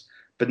progress.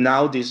 But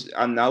nowadays,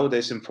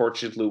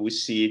 unfortunately, we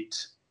see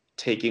it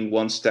taking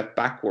one step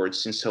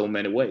backwards in so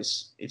many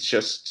ways. It's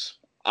just,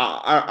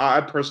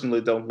 I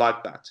personally don't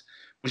like that,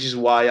 which is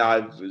why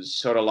I've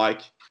sort of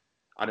like,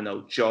 I don't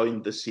know,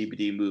 joined the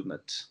CBD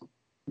movement,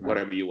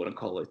 whatever you want to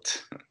call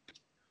it.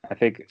 I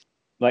think,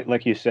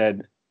 like you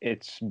said,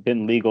 it's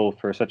been legal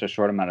for such a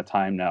short amount of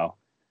time now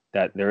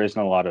that there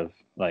isn't a lot of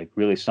like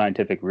really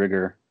scientific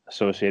rigor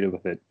associated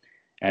with it,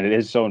 and it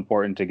is so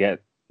important to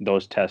get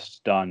those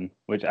tests done,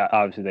 which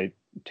obviously they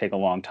take a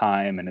long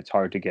time and it's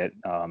hard to get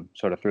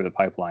sort of through the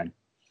pipeline.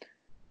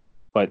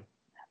 But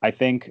I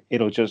think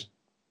it'll just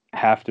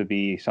have to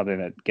be something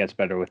that gets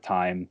better with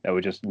time, that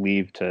would just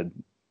leave to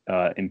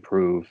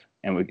improve.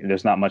 And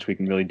there's not much we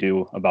can really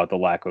do about the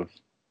lack of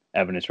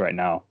evidence right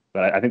now.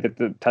 But I think that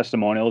the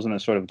testimonials and the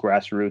sort of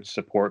grassroots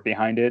support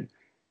behind it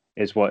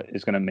is what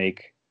is going to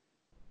make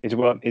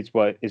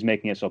what is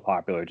making it so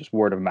popular. Just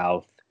word of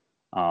mouth,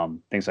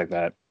 things like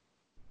that.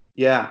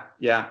 Yeah,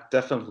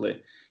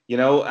 definitely.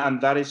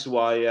 And that is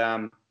why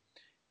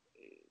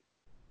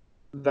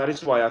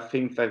I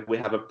think that we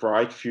have a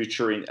bright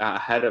future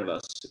ahead of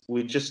us.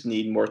 We just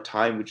need more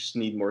time. We just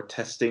need more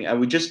testing, and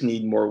we just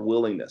need more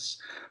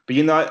willingness. But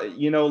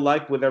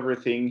like with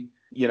everything,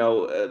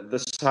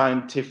 the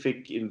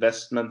scientific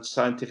investment,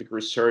 scientific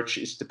research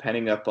is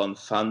depending upon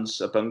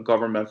funds, upon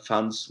government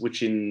funds,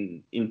 which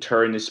in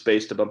turn is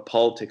based upon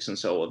politics and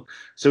so on.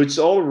 So it's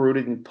all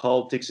rooted in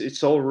politics.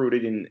 It's all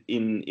rooted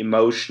in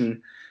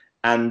emotion,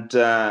 and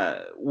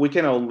we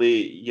can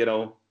only,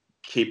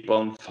 keep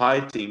on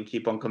fighting,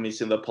 keep on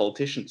convincing the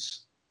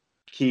politicians,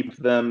 keep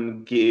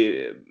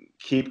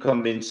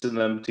convincing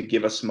them to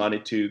give us money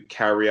to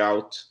carry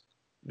out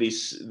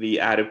the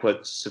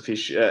adequate,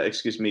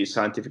 sufficient,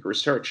 scientific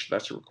research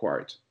that's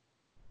required.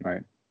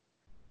 Right.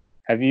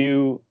 Have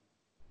you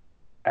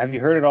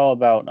heard at all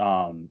about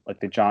like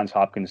the Johns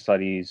Hopkins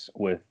studies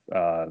with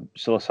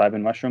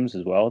psilocybin mushrooms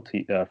as well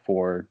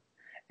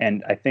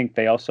and I think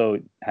they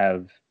also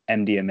have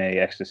MDMA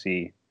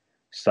ecstasy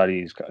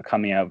studies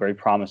coming out, very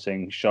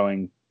promising,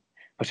 showing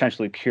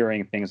potentially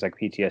curing things like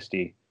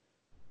PTSD.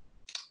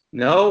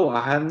 No,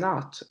 I have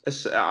not.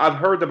 I've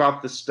heard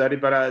about the study,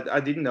 but I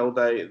didn't know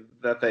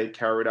that they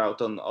carried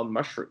out on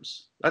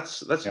mushrooms.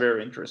 That's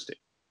very interesting.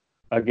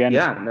 Again,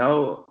 yeah,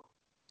 no,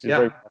 it's a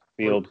very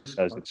field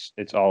because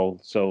it's all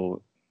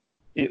so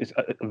it's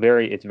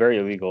very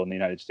illegal in the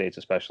United States,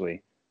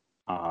 especially.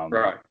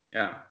 Right.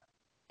 Yeah.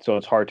 So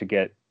it's hard to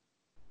get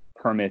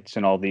permits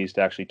and all these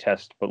to actually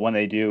test, but when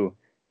they do,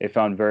 they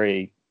found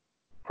very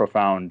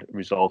profound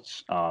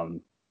results,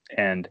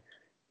 and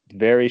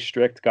very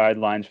strict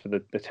guidelines for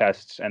the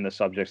tests and the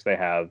subjects they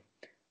have.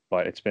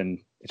 but it's been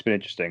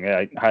interesting.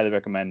 I highly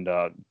recommend.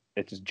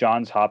 It's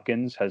Johns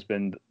Hopkins has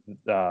been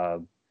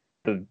the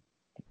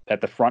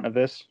at the front of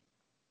this,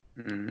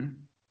 Hmm.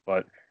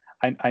 but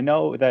I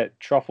know that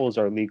truffles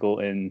are legal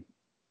in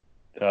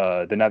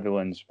the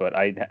Netherlands, but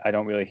I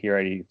don't really hear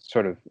any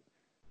sort of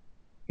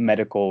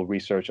medical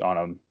research on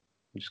them,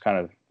 which is kind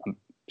of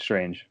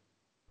strange.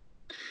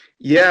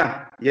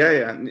 Yeah.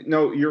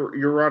 No,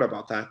 you're right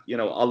about that. You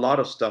know, a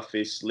lot of stuff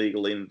is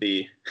legal in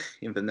the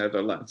in the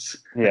Netherlands,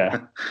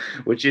 Yeah,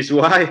 which is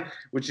why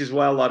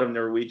a lot of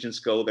Norwegians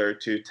go there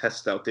to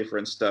test out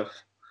different stuff,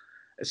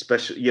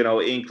 especially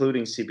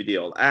including CBD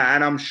oil.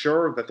 And I'm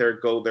sure that they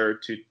go there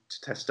to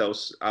test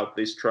those out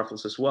these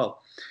truffles as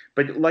well.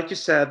 But like you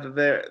said,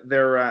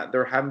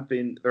 there hasn't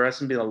been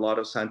a lot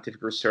of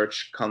scientific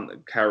research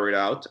carried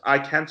out. I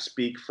can't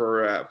speak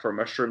for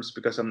mushrooms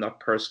because I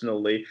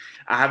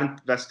haven't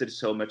invested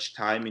so much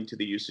time into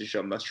the usage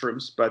of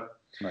mushrooms, but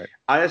right.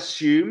 I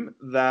assume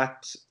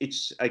that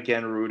it's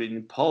again rooted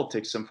in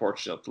politics,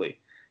 unfortunately,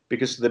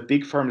 because the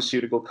big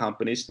pharmaceutical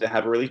companies, they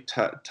have really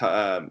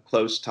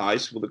close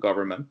ties with the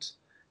government,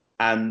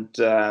 and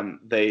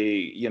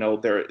they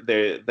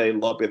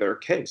lobby their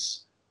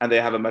case, and they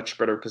have a much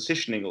better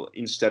positioning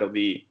instead of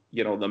the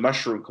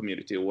mushroom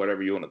community or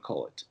whatever you want to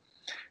call it.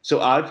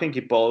 So I think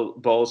it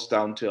boils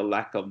down to a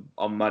lack of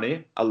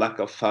money, a lack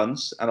of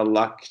funds, and a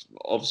lack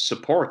of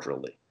support,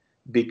 really,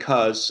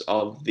 because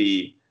of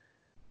the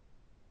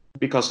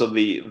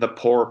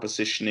poor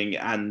positioning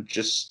and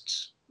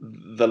just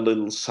the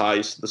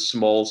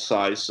small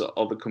size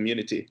of the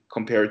community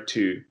compared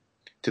to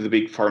the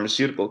big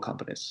pharmaceutical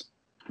companies.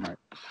 Right.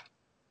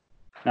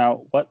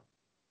 Now, what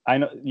I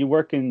know you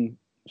work in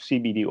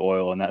CBD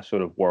oil and that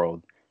sort of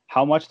world.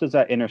 How much does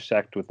that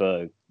intersect with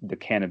the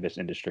cannabis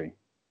industry?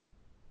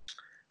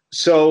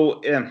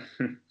 So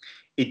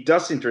it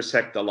does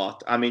intersect a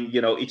lot. I mean,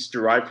 it's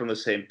derived from the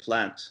same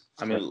plant.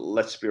 I mean, Right.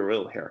 let's be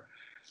real here.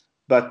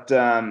 But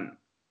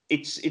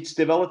it's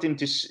developed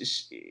into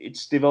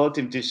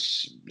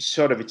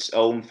sort of its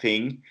own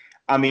thing.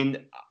 I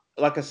mean,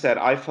 like I said,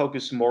 I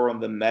focus more on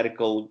the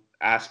medical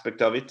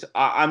aspect of it.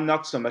 I'm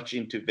not so much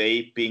into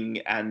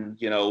vaping and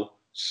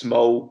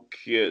smoke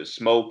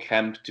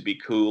hemp to be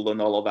cool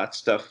and all of that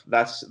stuff.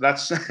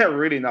 That's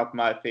really not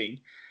my thing.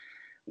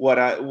 What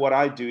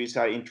I do is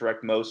I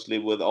interact mostly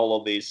with all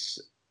of these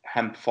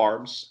hemp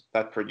farms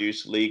that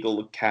produce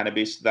legal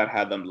cannabis that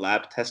have them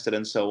lab tested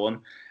and so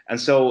on. And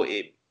so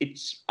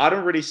it's I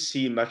don't really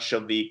see much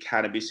of the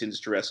cannabis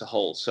industry as a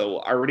whole. So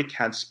I really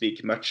can't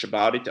speak much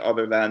about it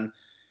other than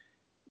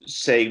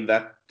saying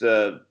that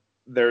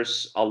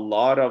there's a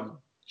lot of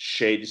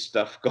shady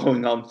stuff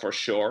going on for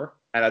sure.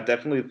 And I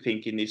definitely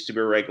think it needs to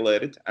be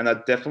regulated. And I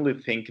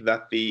definitely think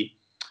that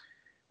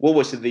what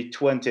was it, the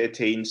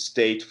 2018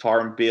 State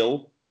Farm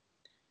Bill,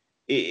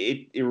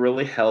 it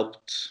really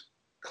helped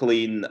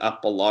clean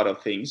up a lot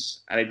of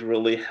things, and it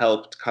really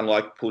helped kind of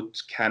like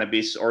put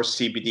cannabis or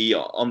CBD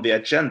on the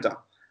agenda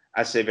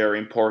as a very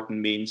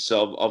important means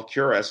of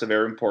cure, as a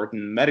very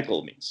important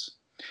medical means.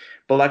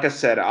 But like I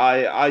said,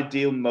 I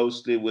deal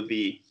mostly with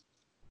the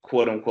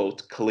quote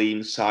unquote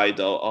clean side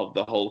of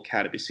the whole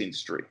cannabis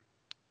industry.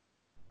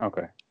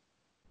 Okay.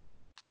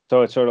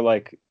 So it's sort of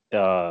like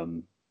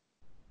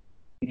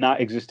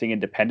not existing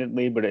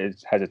independently, but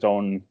it has its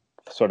own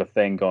sort of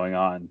thing going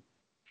on.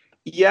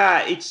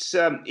 Yeah, it's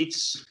I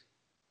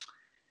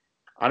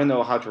don't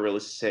know how to really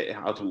say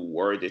how to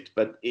word it,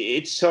 but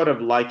it's sort of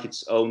like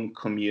its own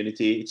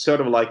community. It's sort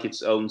of like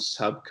its own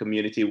sub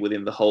community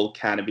within the whole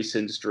cannabis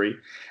industry.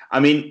 I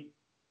mean,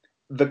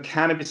 the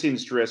cannabis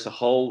industry as a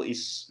whole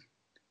it's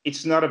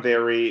not a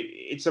very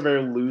it's a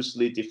very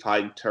loosely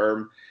defined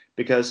term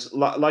because,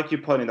 like you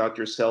pointed out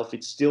yourself,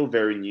 it's still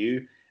very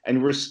new,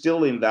 and we're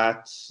still in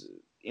that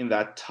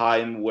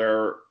time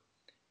where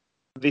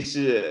this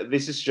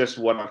is just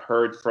what I've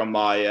heard from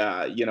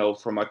my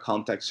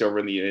contacts over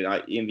in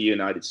the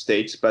United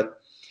States.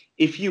 But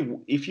if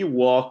you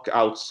walk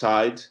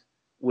outside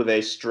with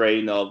a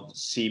strain of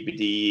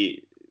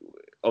CBD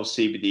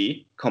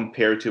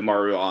compared to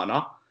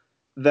marijuana,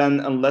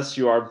 then unless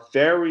you are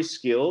very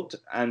skilled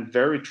and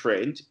very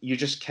trained, you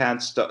just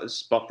can't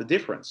spot the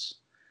difference.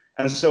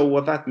 And so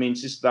what that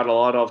means is that a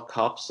lot of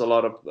cops, a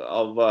lot of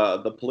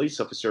the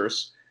police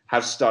officers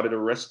have started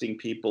arresting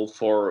people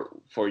for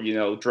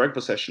drug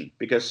possession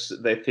because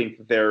they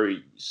think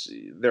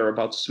they're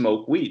about to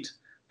smoke weed,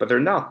 but they're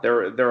not.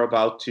 They're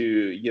about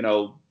to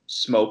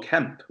smoke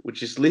hemp,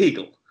 which is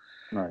legal.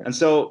 Right. And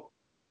so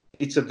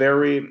it's a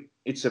very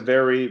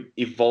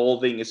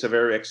evolving, it's a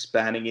very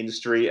expanding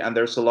industry, and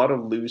there's a lot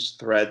of loose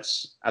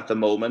threads at the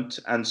moment.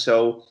 And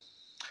so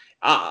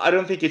I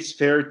don't think it's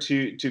fair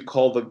to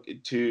call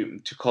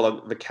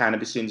the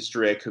cannabis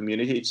industry a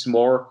community. It's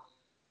more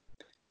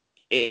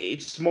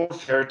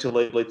fair to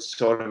label it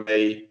sort of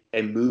a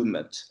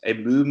movement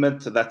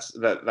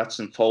that's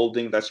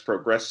unfolding, that's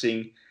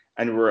progressing,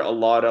 and where a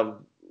lot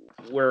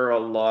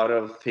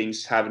of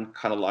things haven't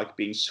kind of like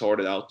being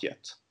sorted out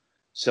yet.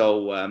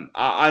 So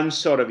I'm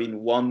sort of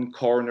in one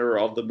corner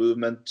of the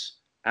movement,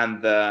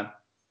 and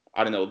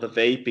I don't know, the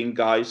vaping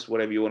guys,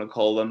 whatever you want to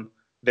call them,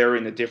 they're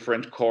in a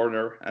different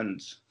corner, and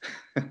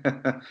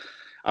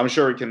I'm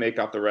sure you can make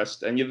up the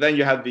rest. And then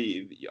you have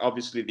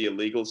obviously the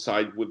illegal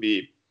side with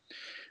the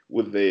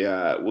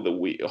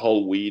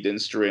whole weed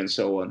industry and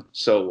so on.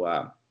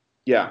 So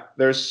yeah,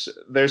 there's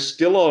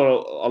still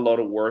a lot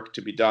of work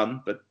to be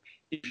done. But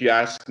if you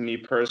ask me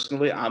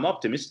personally, I'm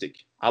optimistic.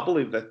 I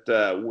believe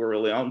that we're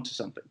really on to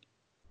something.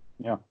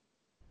 Yeah.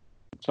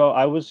 So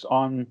I was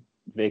on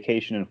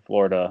vacation in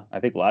Florida, I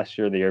think last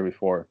year or the year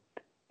before,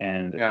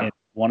 and Yeah. in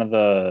one of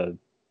the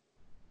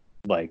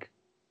like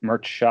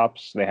merch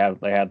shops, they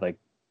had like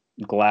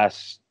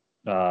glass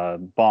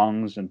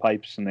bongs and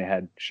pipes, and they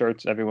had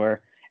shirts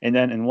everywhere. And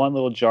then in one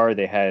little jar,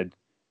 they had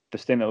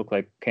this thing that looked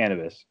like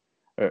cannabis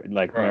or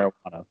like Right.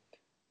 marijuana,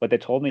 but they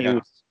told me it Yeah.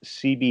 was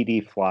CBD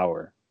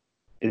flower.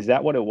 Is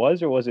that what it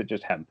was, or was it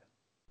just hemp?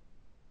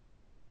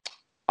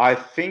 I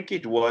think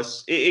it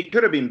was. It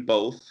could have been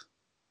both,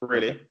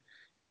 really,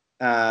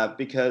 Okay.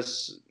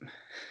 because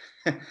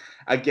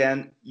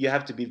again, you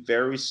have to be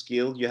very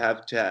skilled. You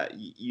have to.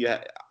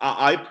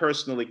 I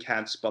personally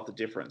can't spot the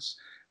difference.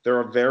 There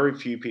are very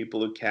few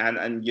people who can,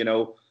 and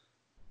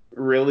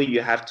really,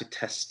 you have to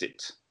test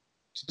it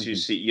to Mhm.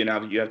 see. You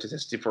have to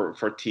test it for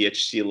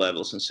THC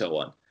levels and so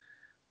on.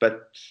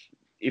 But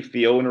if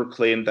the owner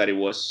claimed that it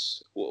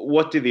was,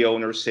 what did the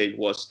owner say it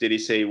was? Did he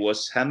say it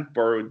was hemp,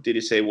 or did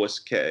he say it was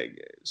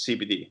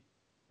CBD?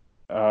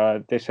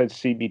 They said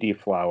CBD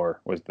flower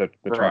was the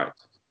term. Right.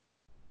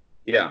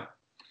 Yeah.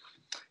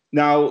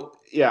 Now,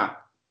 yeah.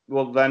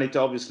 Well, then it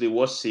obviously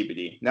was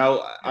CBD. Now,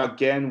 Yeah.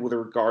 again, with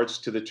regards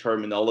to the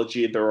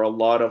terminology, there are a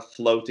lot of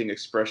floating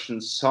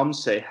expressions. Some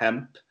say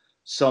hemp,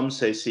 some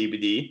say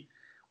CBD.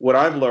 What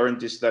I've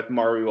learned is that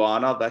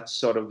marijuana, that's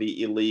sort of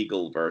the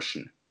illegal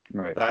version.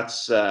 Right.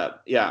 That's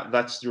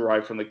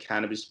derived from the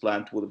cannabis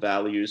plant with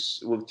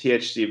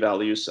THC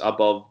values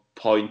above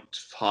point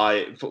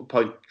 0.5,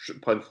 point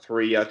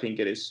 0.3, I think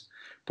it is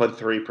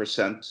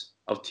 0.3%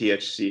 of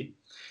THC.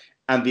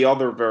 And the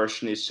other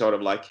version is sort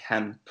of like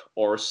hemp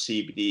or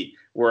CBD,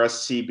 whereas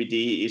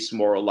CBD is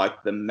more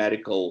like the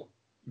medical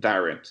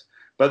variant.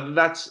 But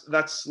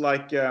that's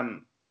what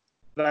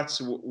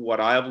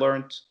I have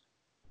learned.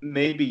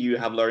 Maybe you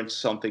have learned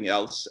something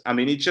else. I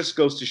mean, it just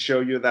goes to show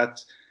you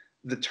that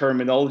the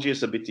terminology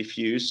is a bit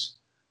diffuse.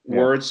 Yeah.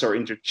 Words are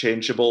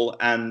interchangeable,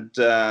 and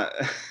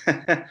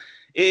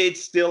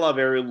it's still a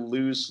very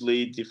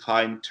loosely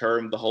defined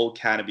term, the whole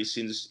cannabis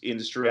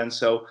industry. And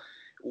so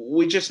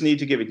we just need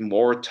to give it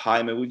more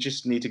time, and we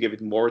just need to give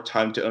it more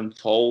time to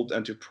unfold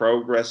and to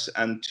progress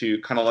and to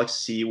kind of like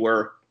see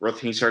where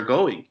things are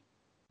going.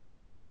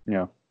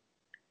 Yeah.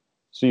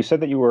 So you said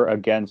that you were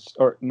against,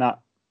 or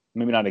not,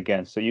 maybe not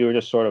against, so you were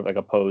just sort of like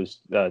opposed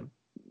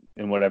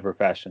in whatever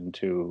fashion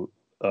to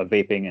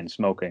vaping and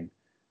smoking.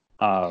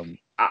 Um,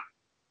 I,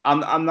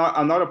 I'm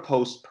not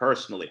opposed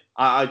personally.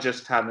 I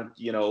just haven't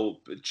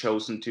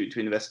chosen to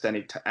invest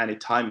any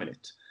time in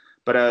it.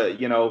 But uh,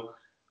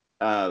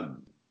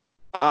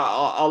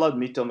 I'll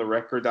admit on the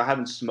record I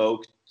haven't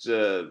smoked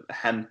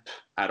hemp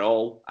at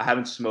all. I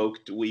haven't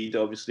smoked weed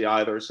obviously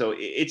either. So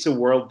it's a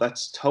world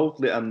that's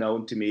totally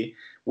unknown to me.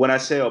 When I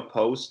say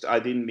opposed, I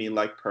didn't mean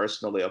like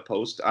personally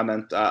opposed. I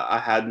meant I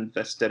hadn't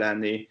invested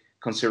any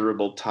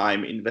considerable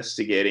time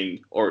investigating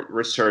or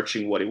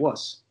researching what it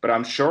was. But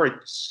I'm sure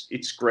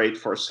it's great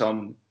for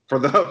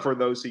for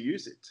those who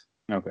use it.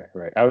 okay,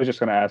 right. I was just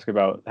going to ask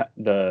about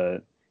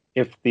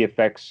if the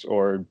effects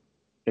or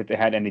if they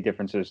had any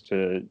differences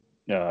to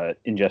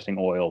ingesting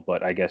oil,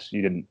 but I guess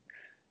you didn't.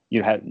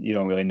 You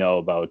don't really know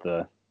about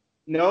the.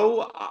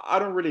 No, I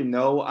don't really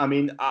know. I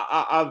mean,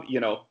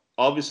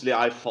 obviously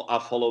I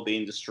follow the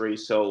industry,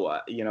 so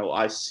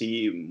I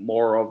see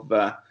more of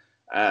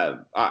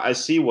I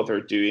see what they're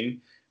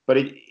doing, but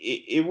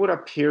it would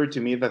appear to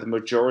me that the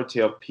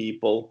majority of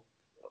people,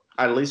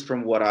 at least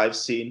from what I've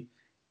seen,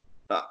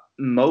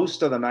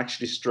 most of them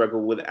actually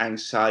struggle with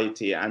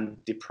anxiety and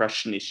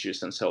depression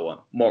issues and so on.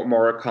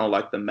 More kind of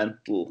like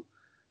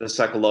the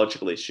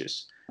psychological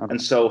issues. Okay.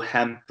 And so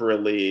hemp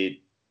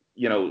really,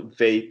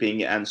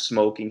 vaping and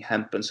smoking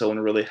hemp and so on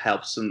really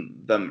helps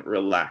them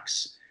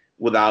relax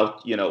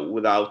without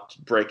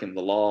breaking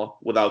the law,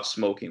 without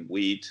smoking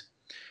weed,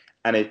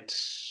 and it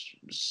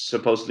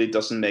supposedly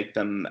doesn't make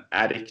them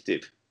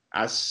addictive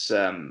as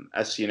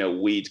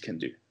weed can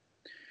do.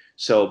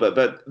 So,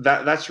 but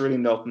that's really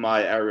not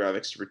my area of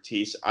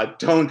expertise. I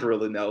don't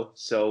really know.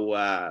 So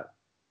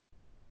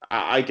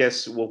I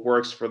guess what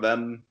works for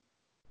them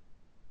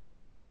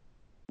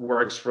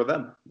works for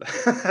them.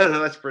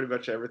 That's pretty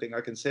much everything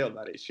I can say on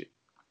that issue.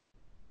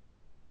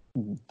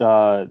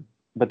 But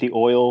the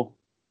oil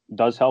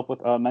does help with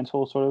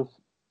mental sort of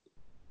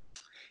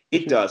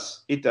It issues.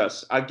 does. It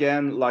does.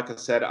 Again, like I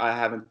said, I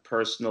haven't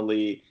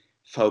personally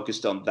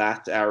focused on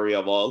that area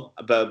of all,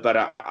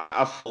 but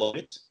I follow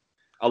it.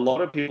 A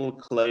lot of people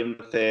claim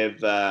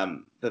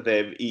that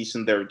they've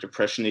eased their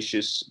depression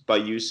issues by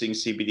using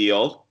CBD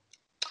oil,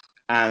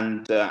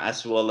 and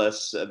as well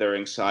as their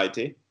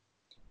anxiety.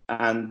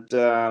 And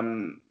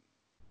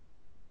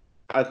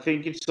I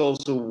think it's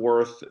also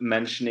worth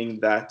mentioning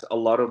that a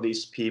lot of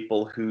these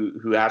people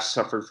who have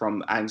suffered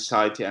from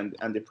anxiety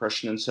and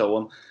depression and so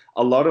on,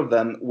 a lot of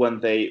them when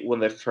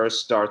they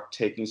first start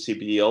taking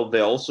CBD oil,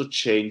 they also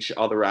change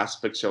other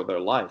aspects of their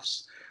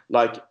lives.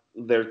 Like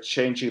they're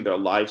changing their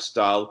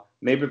lifestyle.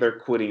 Maybe they're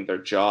quitting their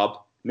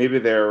job. Maybe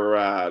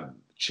they're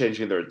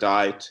changing their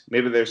diet.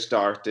 Maybe they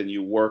start a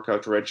new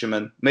workout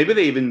regimen. Maybe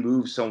they even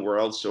move somewhere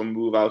else or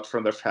move out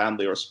from their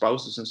family or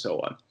spouses and so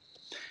on.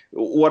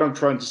 What I'm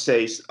trying to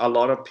say is a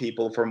lot of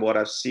people, from what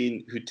I've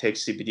seen, who take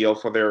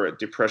CBD for their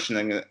depression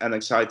and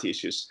anxiety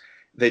issues,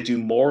 they do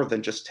more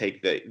than just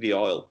take the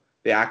oil.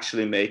 They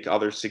actually make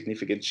other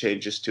significant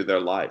changes to their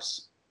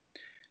lives.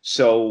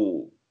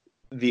 So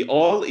the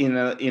oil in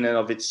and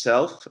of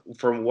itself,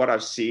 from what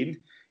I've seen,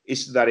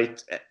 is that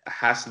it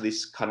has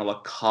this kind of a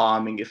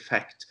calming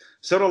effect,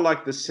 sort of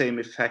like the same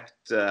effect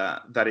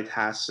that it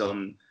has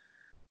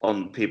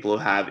on people who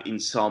have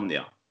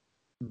insomnia.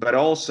 But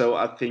also,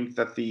 I think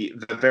that the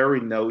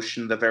very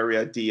notion, the very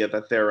idea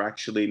that they're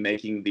actually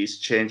making these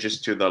changes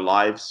to their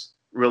lives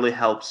really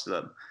helps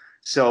them.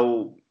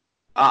 So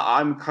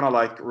I'm kind of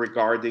like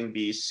regarding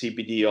the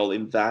CBD oil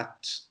in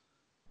that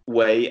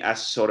way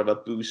as sort of a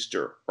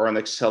booster or an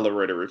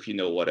accelerator, if you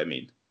know what I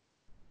mean.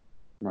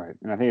 Right.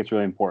 And I think it's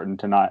really important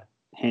to not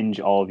hinge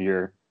all of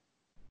your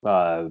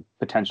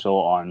potential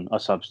on a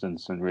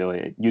substance and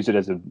really use it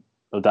as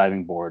a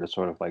diving board, as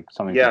sort of like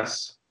something to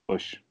Yes.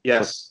 push.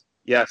 Yes,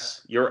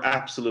 yes, you're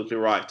absolutely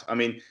right. I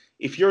mean,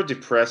 if you're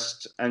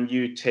depressed and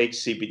you take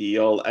CBD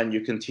and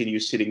you continue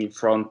sitting in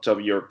front of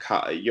your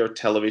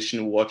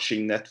television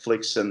watching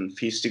Netflix and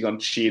feasting on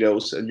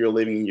Cheetos, and you're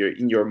living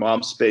in your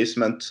mom's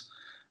basement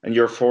and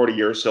you're 40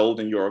 years old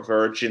and you're a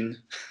virgin,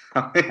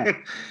 I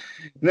mean,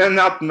 then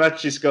not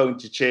much is going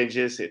to change,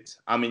 is it?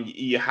 I mean,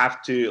 you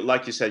have to,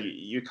 like you said,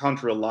 you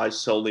can't rely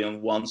solely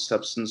on one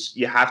substance.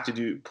 You have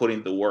to put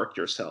in the work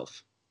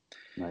yourself.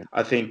 Right.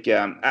 I think,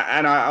 and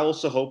I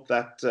also hope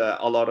that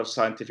a lot of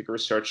scientific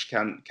research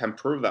can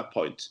prove that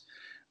point.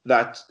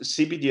 That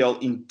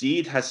CBD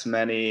indeed has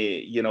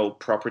many,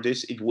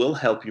 properties. It will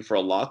help you for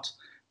a lot,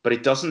 but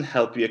it doesn't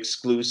help you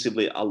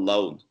exclusively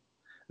alone.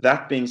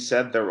 That being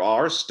said, there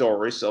are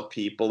stories of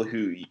people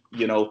who,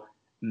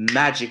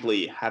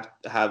 magically have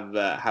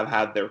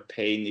had their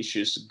pain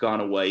issues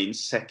gone away in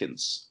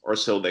seconds, or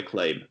so they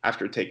claim,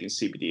 after taking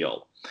CBD.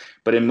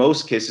 But in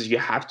most cases, you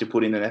have to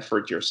put in an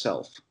effort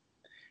yourself.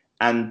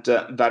 And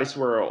that is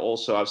where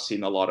also I've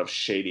seen a lot of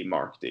shady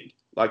marketing.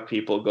 Like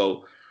people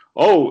go,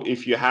 oh,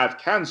 if you have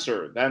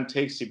cancer, then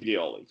take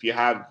CBD. If you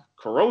have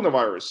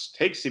coronavirus,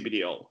 take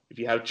CBD. If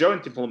you have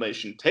joint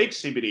inflammation, take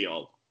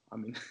CBD. I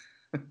mean,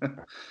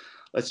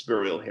 let's be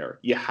real here.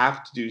 You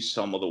have to do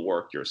some of the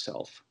work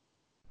yourself.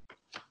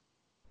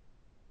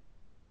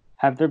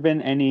 Have there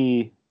been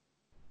any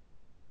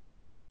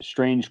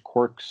strange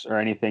quirks or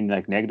anything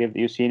like negative that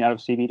you've seen out of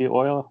CBD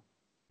oil?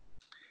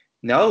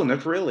 No,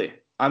 not really.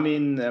 I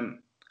mean,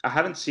 I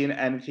haven't seen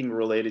anything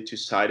related to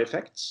side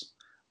effects.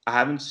 I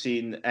haven't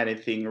seen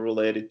anything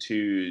related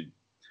to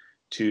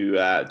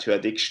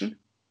addiction.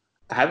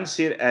 I haven't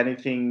seen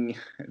anything.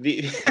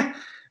 The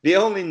the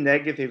only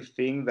negative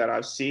thing that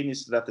I've seen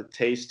is that the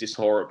taste is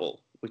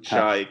horrible, which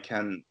Huh. I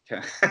can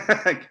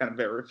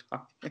verify.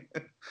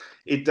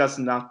 It does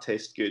not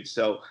taste good.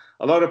 So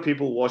a lot of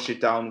people wash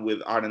it down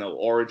with, I don't know,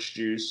 orange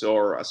juice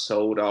or a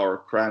soda or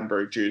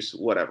cranberry juice,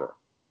 whatever.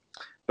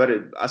 But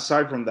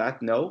aside from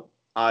that, no,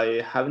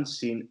 I haven't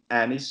seen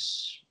any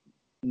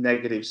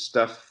negative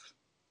stuff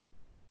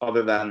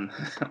other than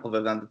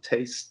other than the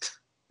taste.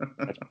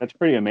 That's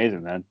pretty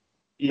amazing, man.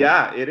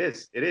 Yeah, it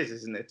is. It is,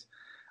 isn't it?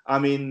 I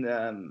mean,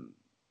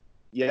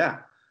 yeah,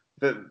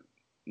 the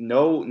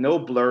no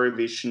blurry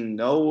vision,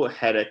 no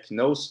headache,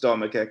 no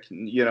stomachache,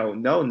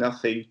 no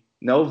nothing,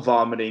 no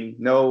vomiting,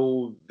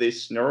 no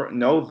this,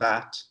 no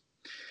that.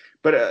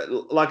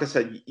 But like I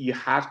said, you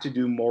have to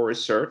do more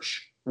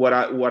research. What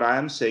I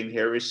am saying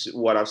here is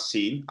what I've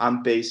seen.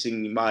 I'm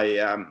basing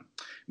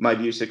my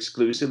views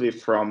exclusively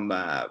from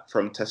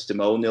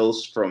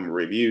testimonials, from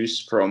reviews,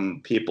 from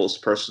people's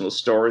personal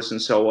stories,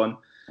 and so on.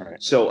 All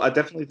right. So I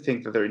definitely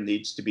think that there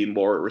needs to be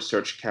more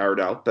research carried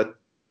out. But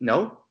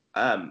no,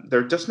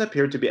 there doesn't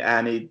appear to be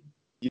any,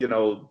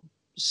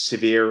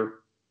 severe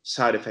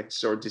side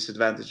effects or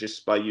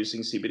disadvantages by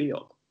using CBD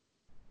oil.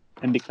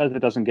 And because it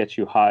doesn't get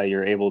you high,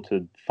 you're able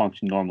to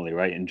function normally,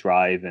 right? And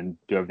drive and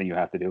do everything you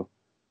have to do.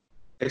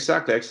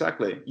 Exactly,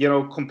 exactly.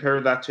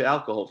 Compare that to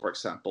alcohol, for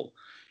example.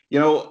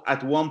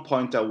 At one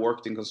point I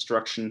worked in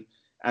construction,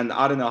 and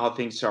I don't know how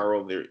things are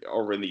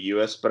over in the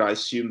US, but I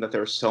assume that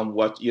they're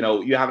somewhat, you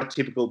have a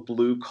typical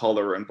blue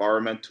collar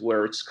environment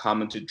where it's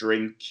common to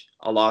drink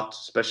a lot,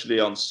 especially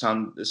on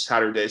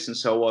Saturdays and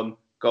so on,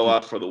 go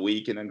out for the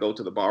weekend and go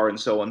to the bar and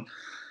so on.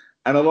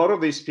 And a lot of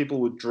these people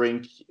would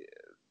drink,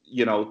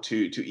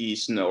 to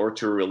ease or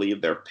to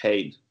relieve their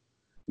pain.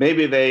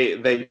 Maybe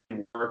they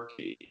work,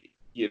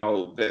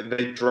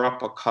 they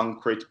drop a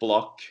concrete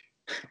block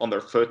on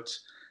their foot,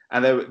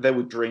 and they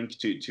would drink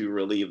to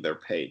relieve their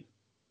pain,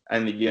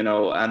 and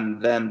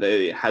and then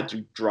they had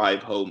to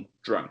drive home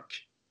drunk.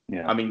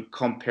 Yeah. I mean,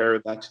 compare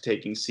that to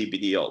taking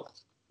CBD oil.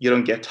 You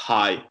don't get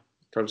high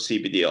from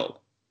CBD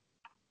oil.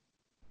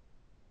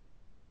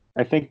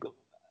 I think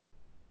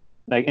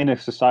like in a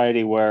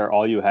society where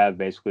all you have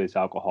basically is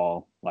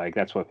alcohol, like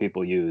that's what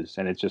people use,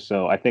 and it's just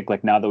so. I think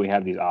like now that we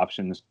have these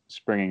options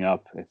springing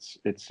up, it's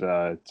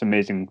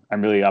amazing.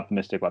 I'm really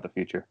optimistic about the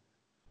future.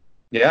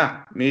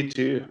 Yeah, me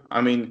too. I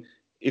mean,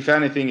 if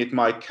anything, it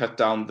might cut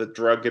down the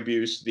drug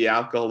abuse, the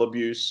alcohol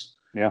abuse.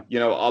 Yeah. You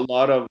know, a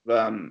lot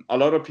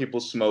of people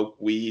smoke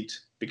weed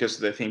because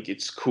they think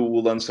it's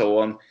cool and so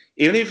on.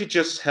 Even if it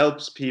just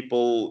helps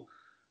people,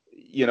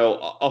 you know,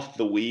 off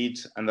the weed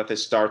and that they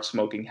start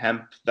smoking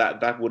hemp,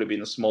 that would have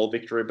been a small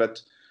victory. But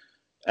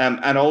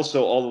and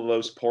also all of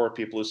those poor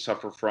people who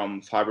suffer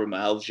from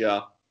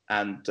fibromyalgia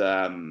and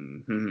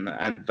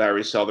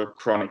various other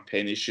chronic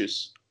pain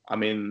issues. I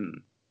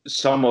mean,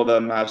 some of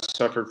them have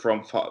suffered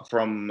from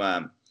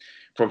fibromyalgia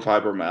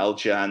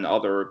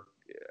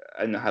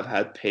and have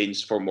had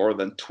pains for more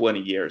than 20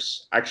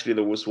 years. Actually,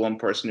 there was one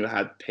person who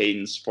had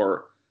pains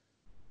for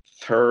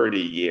 30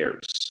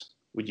 years.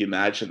 Would you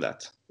imagine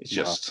that? It's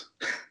just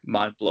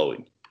mind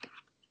blowing.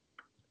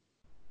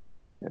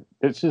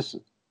 It's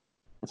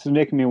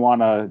making me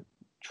want to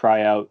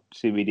try out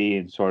CBD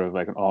in sort of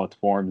like all its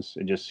forms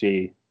and just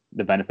see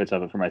the benefits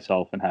of it for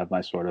myself and have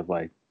my sort of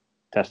like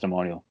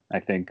testimonial. I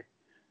think,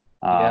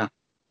 Yeah.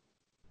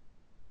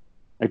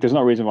 like there's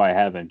no reason why I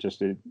haven't.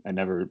 I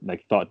never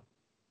like thought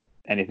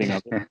anything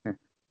of it,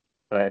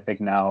 but I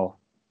think now,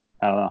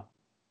 I don't know.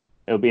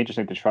 It'll be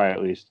interesting to try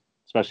at least,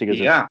 especially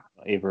because Yeah.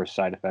 of adverse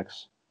side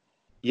effects.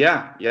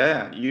 Yeah.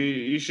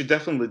 You should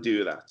definitely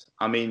do that.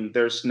 I mean,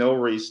 there's no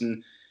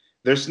reason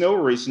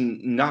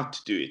not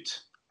to do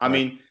it. I Right.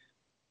 mean,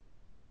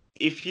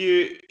 if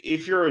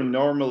you're a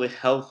normally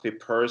healthy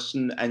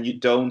person and you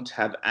don't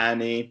have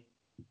any,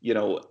 you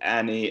know,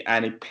 any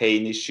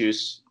pain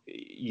issues,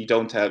 you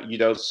don't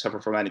suffer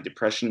from any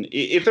depression.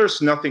 If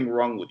there's nothing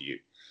wrong with you,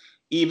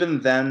 even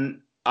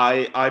then,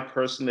 I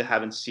personally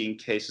haven't seen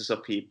cases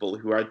of people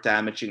who are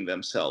damaging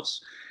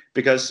themselves,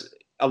 because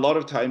a lot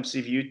of times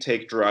if you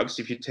take drugs,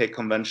 if you take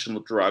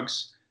conventional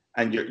drugs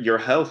and you're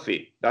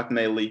healthy, that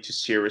may lead to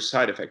serious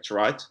side effects,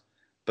 right?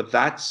 But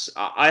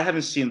I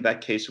haven't seen that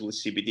case with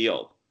CBD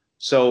oil.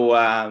 So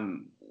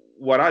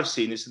what I've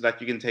seen is that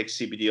you can take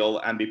CBD oil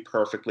and be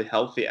perfectly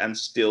healthy and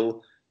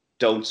still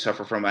don't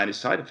suffer from any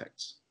side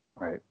effects.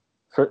 Right.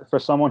 For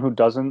someone who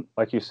doesn't,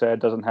 like you said,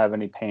 doesn't have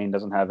any pain,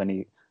 doesn't have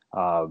any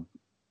uh,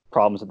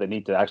 problems that they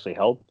need to actually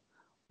help,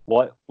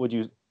 what would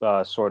you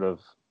sort of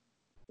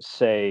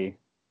say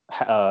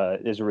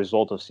is a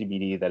result of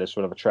CBD that is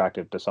sort of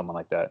attractive to someone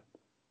like that?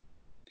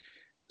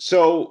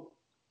 So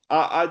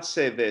I'd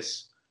say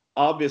this.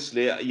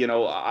 Obviously, you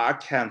know, I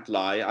can't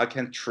lie. I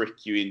can't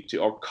trick you into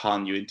or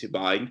con you into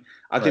buying.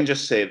 I can Right.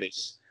 just say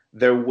this.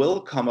 There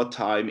will come a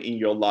time in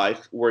your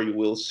life where you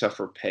will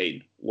suffer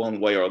pain one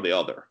way or the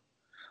other.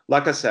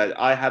 Like I said,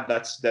 I had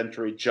that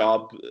sedentary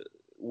job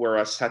where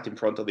I sat in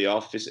front of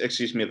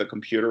the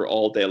computer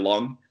all day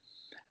long,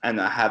 and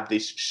I had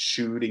this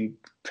shooting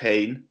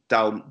pain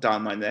down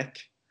my neck.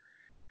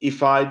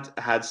 If I'd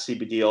had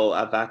CBD oil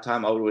at that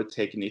time, I would have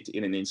taken it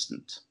in an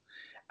instant.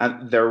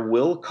 And there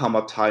will come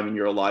a time in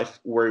your life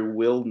where you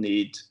will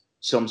need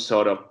some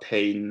sort of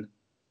pain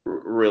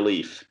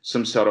relief,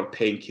 some sort of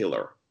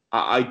painkiller.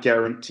 I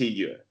guarantee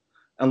you.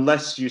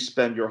 Unless you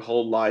spend your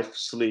whole life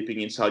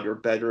sleeping inside your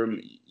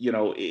bedroom, you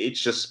know, it's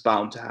just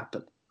bound to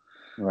happen.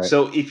 Right.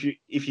 So if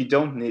you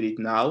don't need it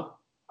now,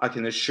 I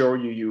can assure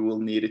you you will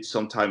need it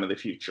sometime in the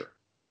future.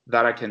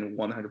 That I can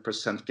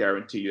 100%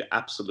 guarantee you,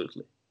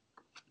 absolutely.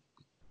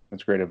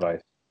 That's great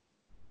advice.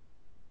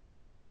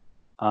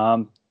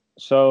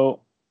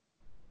 So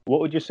what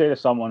would you say to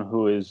someone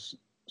who is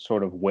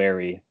sort of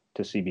wary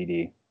to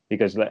CBD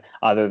because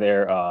either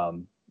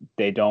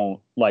they don't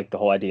like the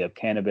whole idea of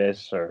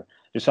cannabis, or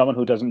just someone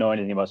who doesn't know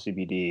anything about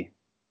CBD?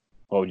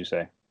 What would you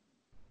say?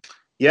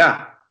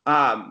 Yeah,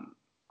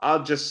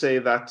 I'll just say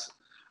that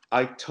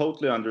I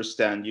totally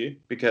understand you,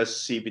 because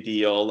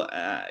CBD oil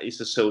is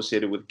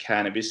associated with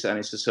cannabis and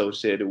is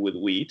associated with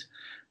weed.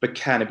 But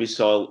cannabis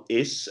oil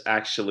is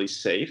actually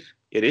safe.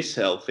 It is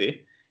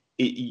healthy.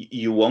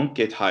 You won't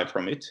get high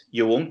from it.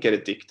 You won't get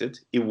addicted.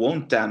 It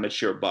won't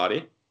damage your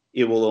body.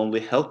 It will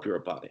only help your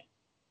body.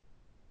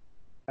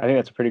 I think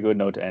that's a pretty good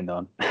note to end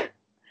on.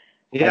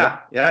 Yeah.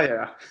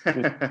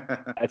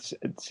 It's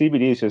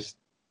CBD is just,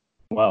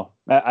 well,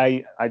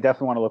 I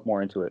definitely want to look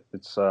more into it.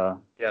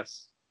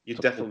 Yes, you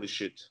definitely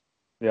should.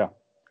 Yeah.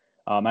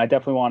 I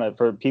definitely want to,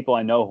 for people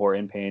I know who are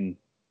in pain,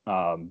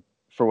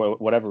 for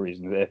whatever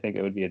reason, I think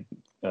it would be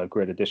a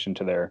great addition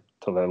to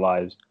their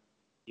lives.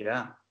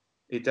 Yeah,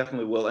 it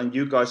definitely will. And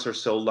you guys are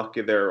so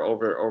lucky there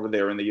over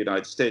there in the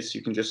United States.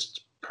 You can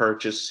just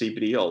purchase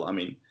CBD oil. I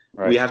mean,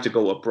 we Right. have to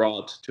go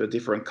abroad to a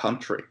different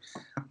country,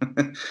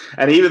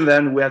 and even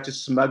then, we have to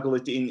smuggle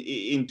it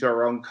into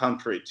our own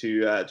country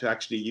to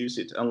actually use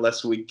it,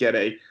 unless we get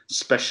a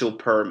special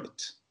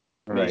permit.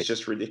 I mean, it's Right.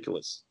 just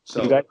ridiculous.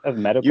 Do you guys So have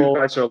you medical?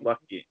 guys are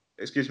lucky.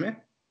 Excuse me?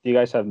 Do you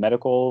guys have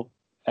medical,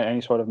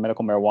 any sort of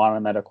medical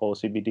marijuana, medical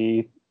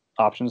CBD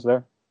options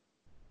there?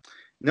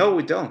 No,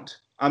 we don't.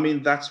 I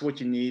mean, that's what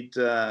you need.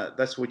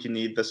 That's what you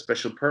need the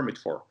special permit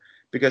for,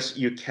 because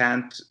you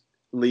can't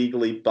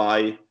legally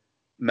buy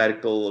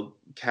medical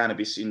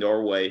cannabis in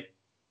Norway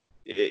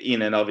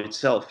in and of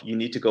itself. You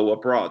need to go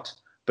abroad.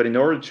 But in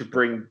order to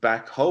bring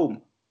back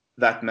home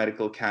that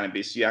medical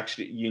cannabis,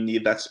 you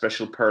need that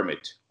special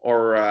permit,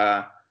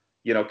 or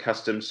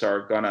customs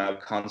are gonna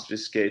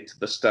confiscate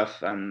the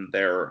stuff, and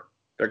they're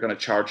gonna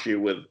charge you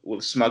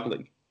with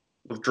smuggling,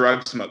 with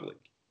drug smuggling.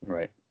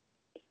 Right.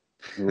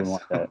 You wouldn't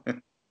want that.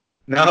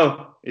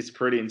 No, it's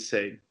pretty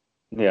insane.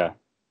 Yeah.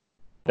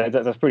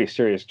 That's a pretty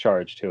serious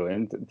charge too,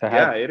 and to have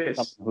Yeah, it is.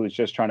 someone who's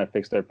just trying to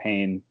fix their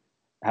pain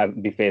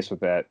be faced with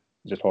that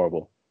is just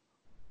horrible.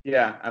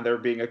 Yeah, and they're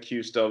being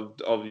accused of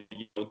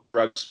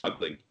drug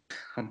smuggling.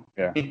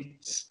 Yeah.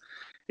 It's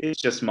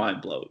just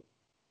mind blowing.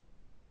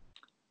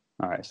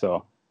 All right.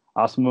 So,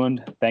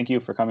 Asmund, thank you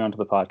for coming onto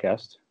the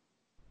podcast.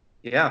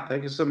 Yeah,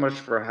 thank you so much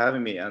for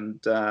having me, and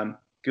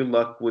good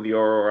luck with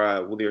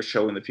your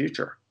show in the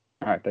future.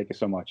 All right. Thank you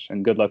so much,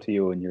 and good luck to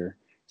you in your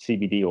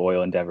CBD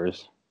oil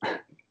endeavors.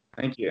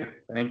 Thank you.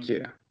 Thank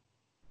you.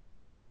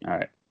 All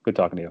right. Good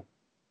talking to you.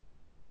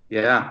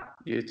 Yeah,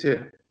 you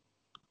too.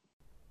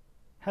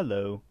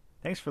 Hello.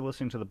 Thanks for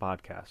listening to the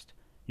podcast.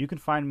 You can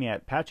find me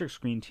at Patrick's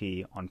Green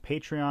Tea on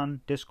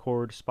Patreon,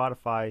 Discord,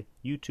 Spotify,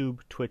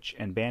 YouTube, Twitch,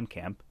 and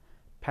Bandcamp.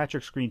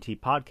 Patrick's Green Tea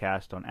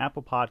Podcast on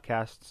Apple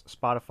Podcasts,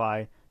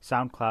 Spotify,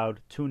 SoundCloud,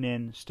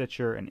 TuneIn,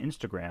 Stitcher, and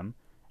Instagram.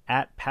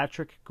 At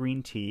Patrick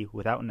Green Tea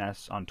without an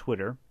S on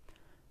Twitter.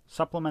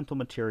 Supplemental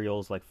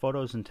materials like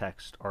photos and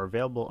text are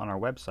available on our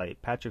website,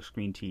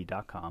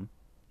 patricksgreentea.com.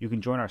 You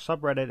can join our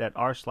subreddit at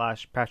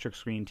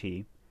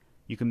r/Patrick'sGreenTea.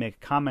 You can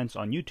make comments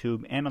on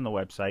YouTube and on the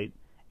website,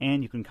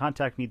 and you can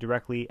contact me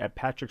directly at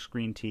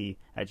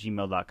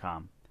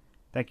patricksgreentea@gmail.com.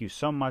 Thank you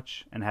so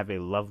much, and have a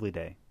lovely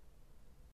day.